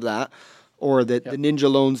some of that. Or the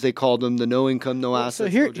ninja loans, they called them, the no income, no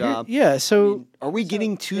assets, no job. So I mean, are we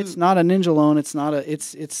getting to? It's not a ninja loan. It's not a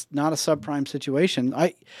subprime situation.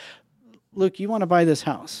 Luke, you want to buy this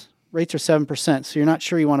house. Rates are 7%, so you're not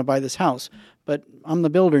sure you want to buy this house. But I'm the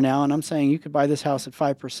builder now, and I'm saying you could buy this house at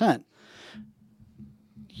 5%.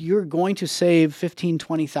 You're going to save $15,000,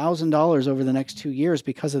 $20,000 over the next 2 years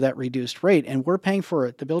because of that reduced rate, and we're paying for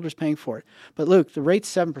it. The builder's paying for it. But Luke, the rate's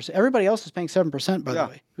 7%. Everybody else is paying 7%, by the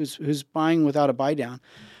way, who's buying without a buy down.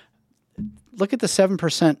 Look at the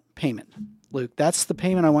 7% payment, Luke. That's the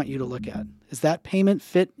payment I want you to look at. Is that payment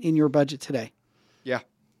fit in your budget today? Yeah.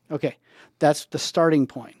 Okay. That's the starting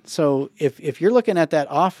point. So if you're looking at that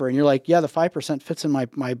offer and you're like, yeah, the 5% fits in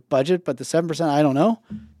my budget, but the 7%, I don't know.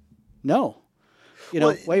 No.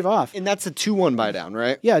 Wave off. And that's a 2-1 buy down,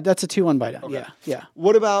 right? Yeah, that's a 2-1 buy down. Okay. Yeah.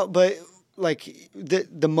 What about, but like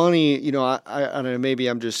the money, I don't know, maybe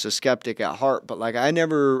I'm just a skeptic at heart, but like I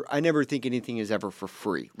never think anything is ever for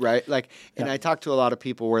free, right? Like, and I talk to a lot of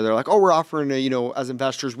people where they're like, oh, we're offering as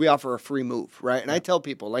investors, we offer a free move, right? And I tell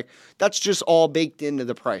people like, that's just all baked into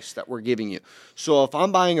the price that we're giving you. So if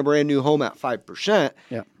I'm buying a brand new home at 5%,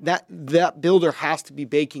 that builder has to be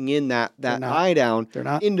baking in that buy down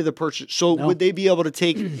into the purchase. So would they be able to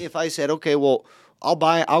take, if I said, okay, well,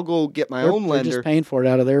 I'll go get my own lender. They're just paying for it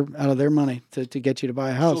out of their money to get you to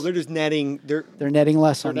buy a house. So they're just netting. They're netting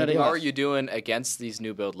less on it. How are you doing against these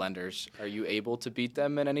new build lenders? Are you able to beat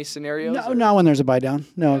them in any sscenarios? No, not when there's a buy down.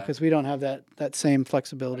 No, because we don't have that same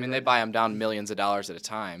flexibility. I mean, they buy them down millions of dollars at a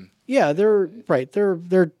time. Yeah, they're right. They're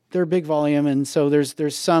big volume, and so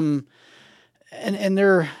there's some, and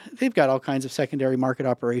they've got all kinds of secondary market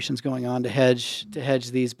operations going on to hedge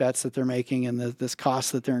these bets that they're making and this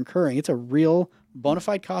cost that they're incurring. It's a real bona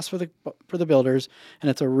fide cost for the builders, and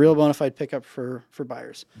it's a real bona fide pickup for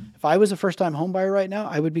buyers. If I was a first-time home buyer right now,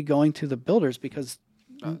 I would be going to the builders because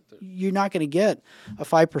you're not going to get a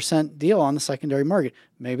 5% deal on the secondary market.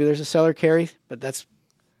 Maybe there's a seller carry, but that's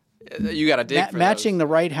you got to dig for matching those. The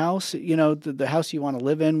right house, the house you want to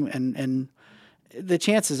live in, and the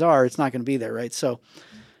chances are it's not going to be there, right? So,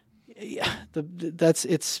 yeah,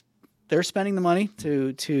 they're spending the money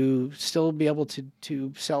to still be able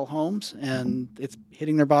to sell homes, and it's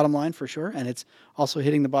hitting their bottom line for sure, and it's also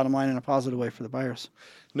hitting the bottom line in a positive way for the buyers.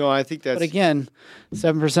 No, I think that's. But again,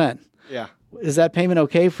 7%. Yeah. Is that payment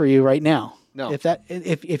okay for you right now? No.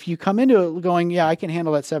 If you come into it going, yeah, I can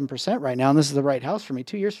handle that 7% right now, and this is the right house for me,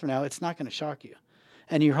 2 years from now, it's not going to shock you,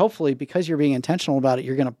 and you're hopefully, because you're being intentional about it,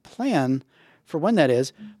 you're going to plan for when that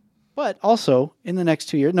is. But also in the next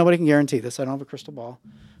 2 years, nobody can guarantee this. I don't have a crystal ball.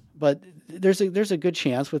 But there's a good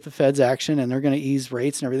chance with the Fed's action, and they're going to ease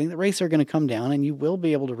rates and everything, the rates are going to come down, and you will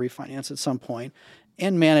be able to refinance at some point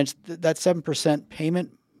and manage that 7%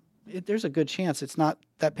 payment. There's a good chance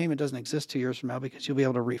that payment doesn't exist 2 years from now because you'll be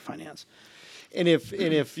able to refinance. And if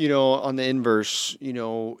on the inverse,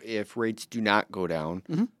 if rates do not go down,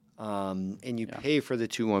 and you pay for the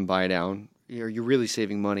 2-1 buy down, you're really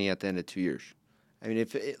saving money at the end of 2 years. I mean,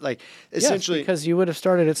 essentially, yes, because you would have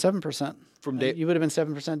started at 7%. You would have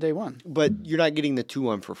been 7% day one. But you're not getting the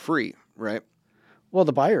 2-1 for free, right? Well,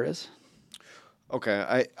 the buyer is.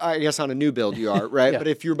 Okay, I guess on a new build you are, right? Yeah. But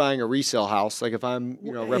if you're buying a resale house, like if I'm,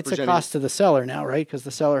 representing, it's a cost to the seller now, right? Because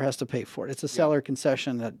the seller has to pay for it. It's a seller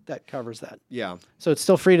concession that covers that. Yeah. So it's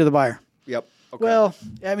still free to the buyer. Yep. Okay. Well,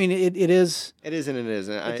 I mean, it is. It isn't. It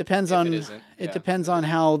isn't. It depends on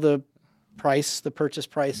how the purchase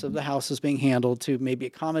price of the house is being handled to maybe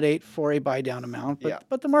accommodate for a buy down amount.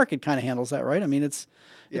 But the market kind of handles that, right? I mean, it's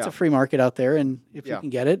a free market out there, and if you can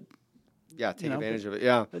get it, take advantage of it.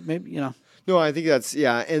 Yeah. But maybe, No, I think that's,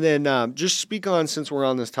 And then just speak on, since we're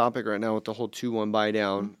on this topic right now with the whole 2-1 buy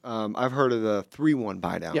down, I've heard of the 3-1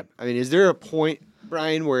 buy down. Yep. I mean, is there a point,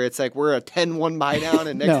 Brian, where it's like we're a 10-1 buy down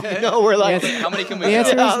and next thing you know, we're like, how many can we The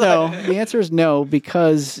answer is no. The answer is no,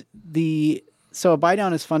 because so a buy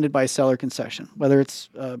down is funded by a seller concession, whether it's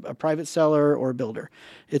a private seller or a builder.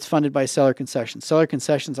 It's funded by seller concessions. Seller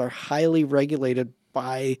concessions are highly regulated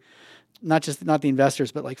by not the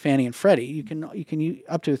investors, but like Fannie and Freddie. You can use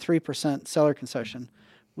up to a 3% seller concession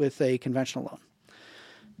with a conventional loan.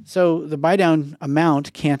 So the buy down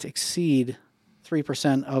amount can't exceed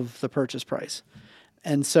 3% of the purchase price.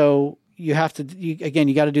 And so you have to,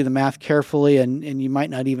 you got to do the math carefully, and you might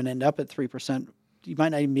not even end up at 3%. You might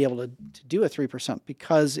not even be able to do a 3%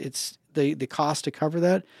 because it's the cost to cover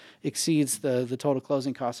that exceeds the total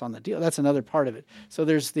closing costs on the deal. That's another part of it. So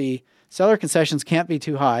there's the seller concessions can't be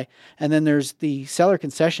too high, and then there's the seller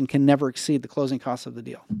concession can never exceed the closing costs of the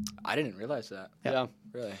deal. I didn't realize that. Yeah.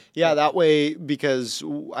 Really? Yeah, that way, because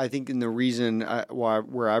I think in the reason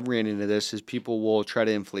where I've ran into this is people will try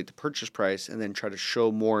to inflate the purchase price and then try to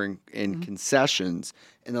show more in concessions,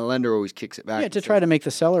 and the lender always kicks it back. Yeah, to try to make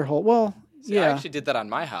the seller whole. Well, See, I actually did that on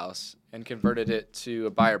my house and converted it to a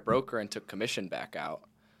buyer broker and took commission back out.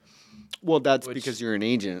 Well, that's because you're an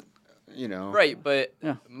agent, Right, but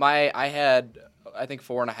I had, I think,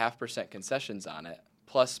 4.5% concessions on it,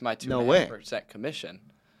 plus my 2.5% commission.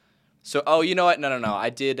 So, you know what? No. I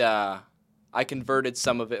did. I converted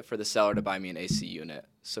some of it for the seller to buy me an AC unit.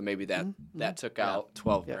 So maybe that took out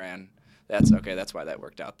 $12,000. That's okay. That's why that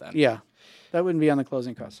worked out then. Yeah, that wouldn't be on the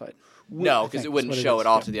closing cost side. No, because it wouldn't show it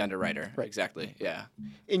all to the underwriter. Right. Exactly. Yeah.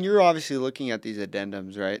 And you're obviously looking at these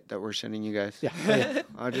addendums, right? That we're sending you guys. Yeah.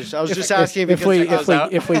 I was just asking if we get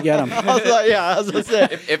them. I was gonna say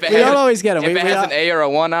if it we don't always get them. If it has an A or a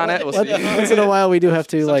 1 on it, we'll see. Once in a while, we do have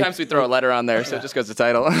to Sometimes we throw a letter on there, so it just goes to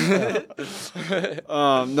title.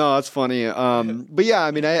 No, that's funny. But yeah,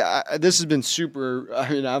 I mean, I this has been super. I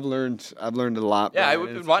mean, I've learned a lot. Yeah, I've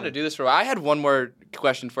been wanting to do this for a while. I had one more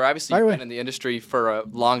question for. Obviously, you've been in the industry for a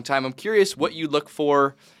long time. I'm curious what you look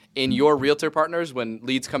for in your realtor partners when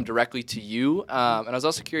leads come directly to you. And I was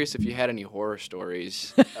also curious if you had any horror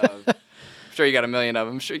stories. I'm sure you got a million of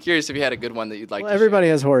them. I'm curious if you had a good one that you'd like to everybody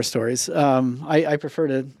share. has horror stories. I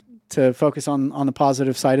prefer to focus on the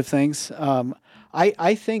positive side of things.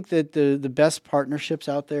 I think that the best partnerships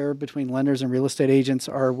out there between lenders and real estate agents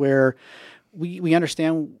are where we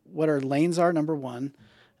understand what our lanes are, number one.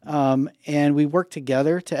 And we work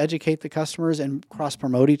together to educate the customers and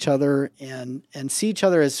cross-promote each other and see each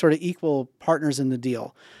other as sort of equal partners in the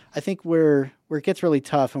deal. I think where it gets really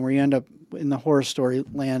tough and where you end up in the horror story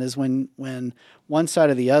land is when one side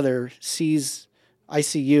or the other sees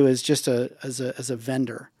ICU as just as a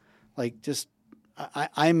vendor, like just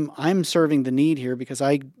I'm serving the need here because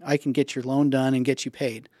I can get your loan done and get you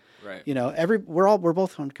paid. Right. We're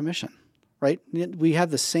both on commission. Right, we have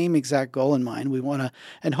the same exact goal in mind. We want to,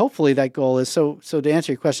 and hopefully that goal is so. To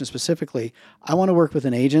answer your question specifically, I want to work with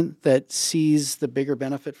an agent that sees the bigger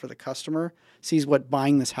benefit for the customer, sees what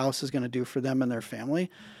buying this house is going to do for them and their family.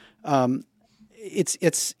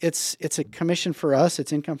 It's a commission for us.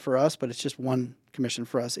 It's income for us, but it's just one commission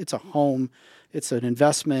for us. It's a home, it's an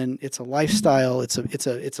investment, it's a lifestyle, it's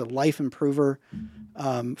a life improver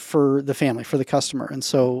for the family, for the customer, and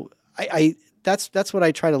so That's what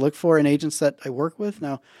I try to look for in agents that I work with.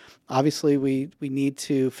 Now, obviously, we need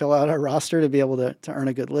to fill out our roster to be able to earn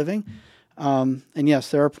a good living. And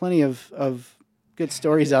yes, there are plenty of good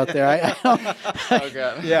stories out there.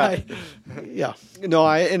 Yeah. No,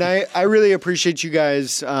 I really appreciate you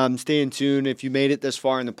guys staying tuned. If you made it this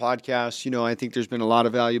far in the podcast, I think there's been a lot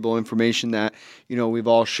of valuable information that we've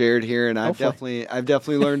all shared here, and I've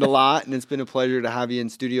definitely learned a lot. And it's been a pleasure to have you in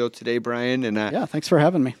studio today, Brian. And thanks for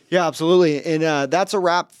having me. Yeah, absolutely. And that's a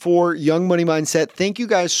wrap for Young Money Mindset. Thank you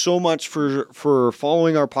guys so much for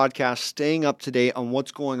following our podcast, staying up to date on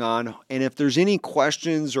what's going on. And if there's any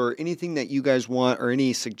questions or anything that you guys want or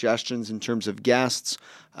any suggestions in terms of guests,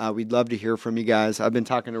 we'd love to hear from you guys. I've been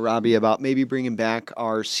talking to Robbie about maybe bringing back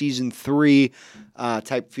our season 3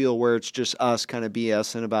 type feel where it's just us kind of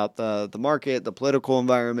BSing about the market, the political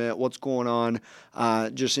environment, what's going on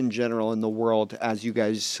just in general in the world as you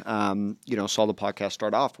guys, saw the podcast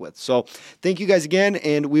start off with. So thank you guys again,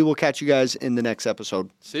 and we will catch you guys in the next episode.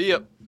 See ya.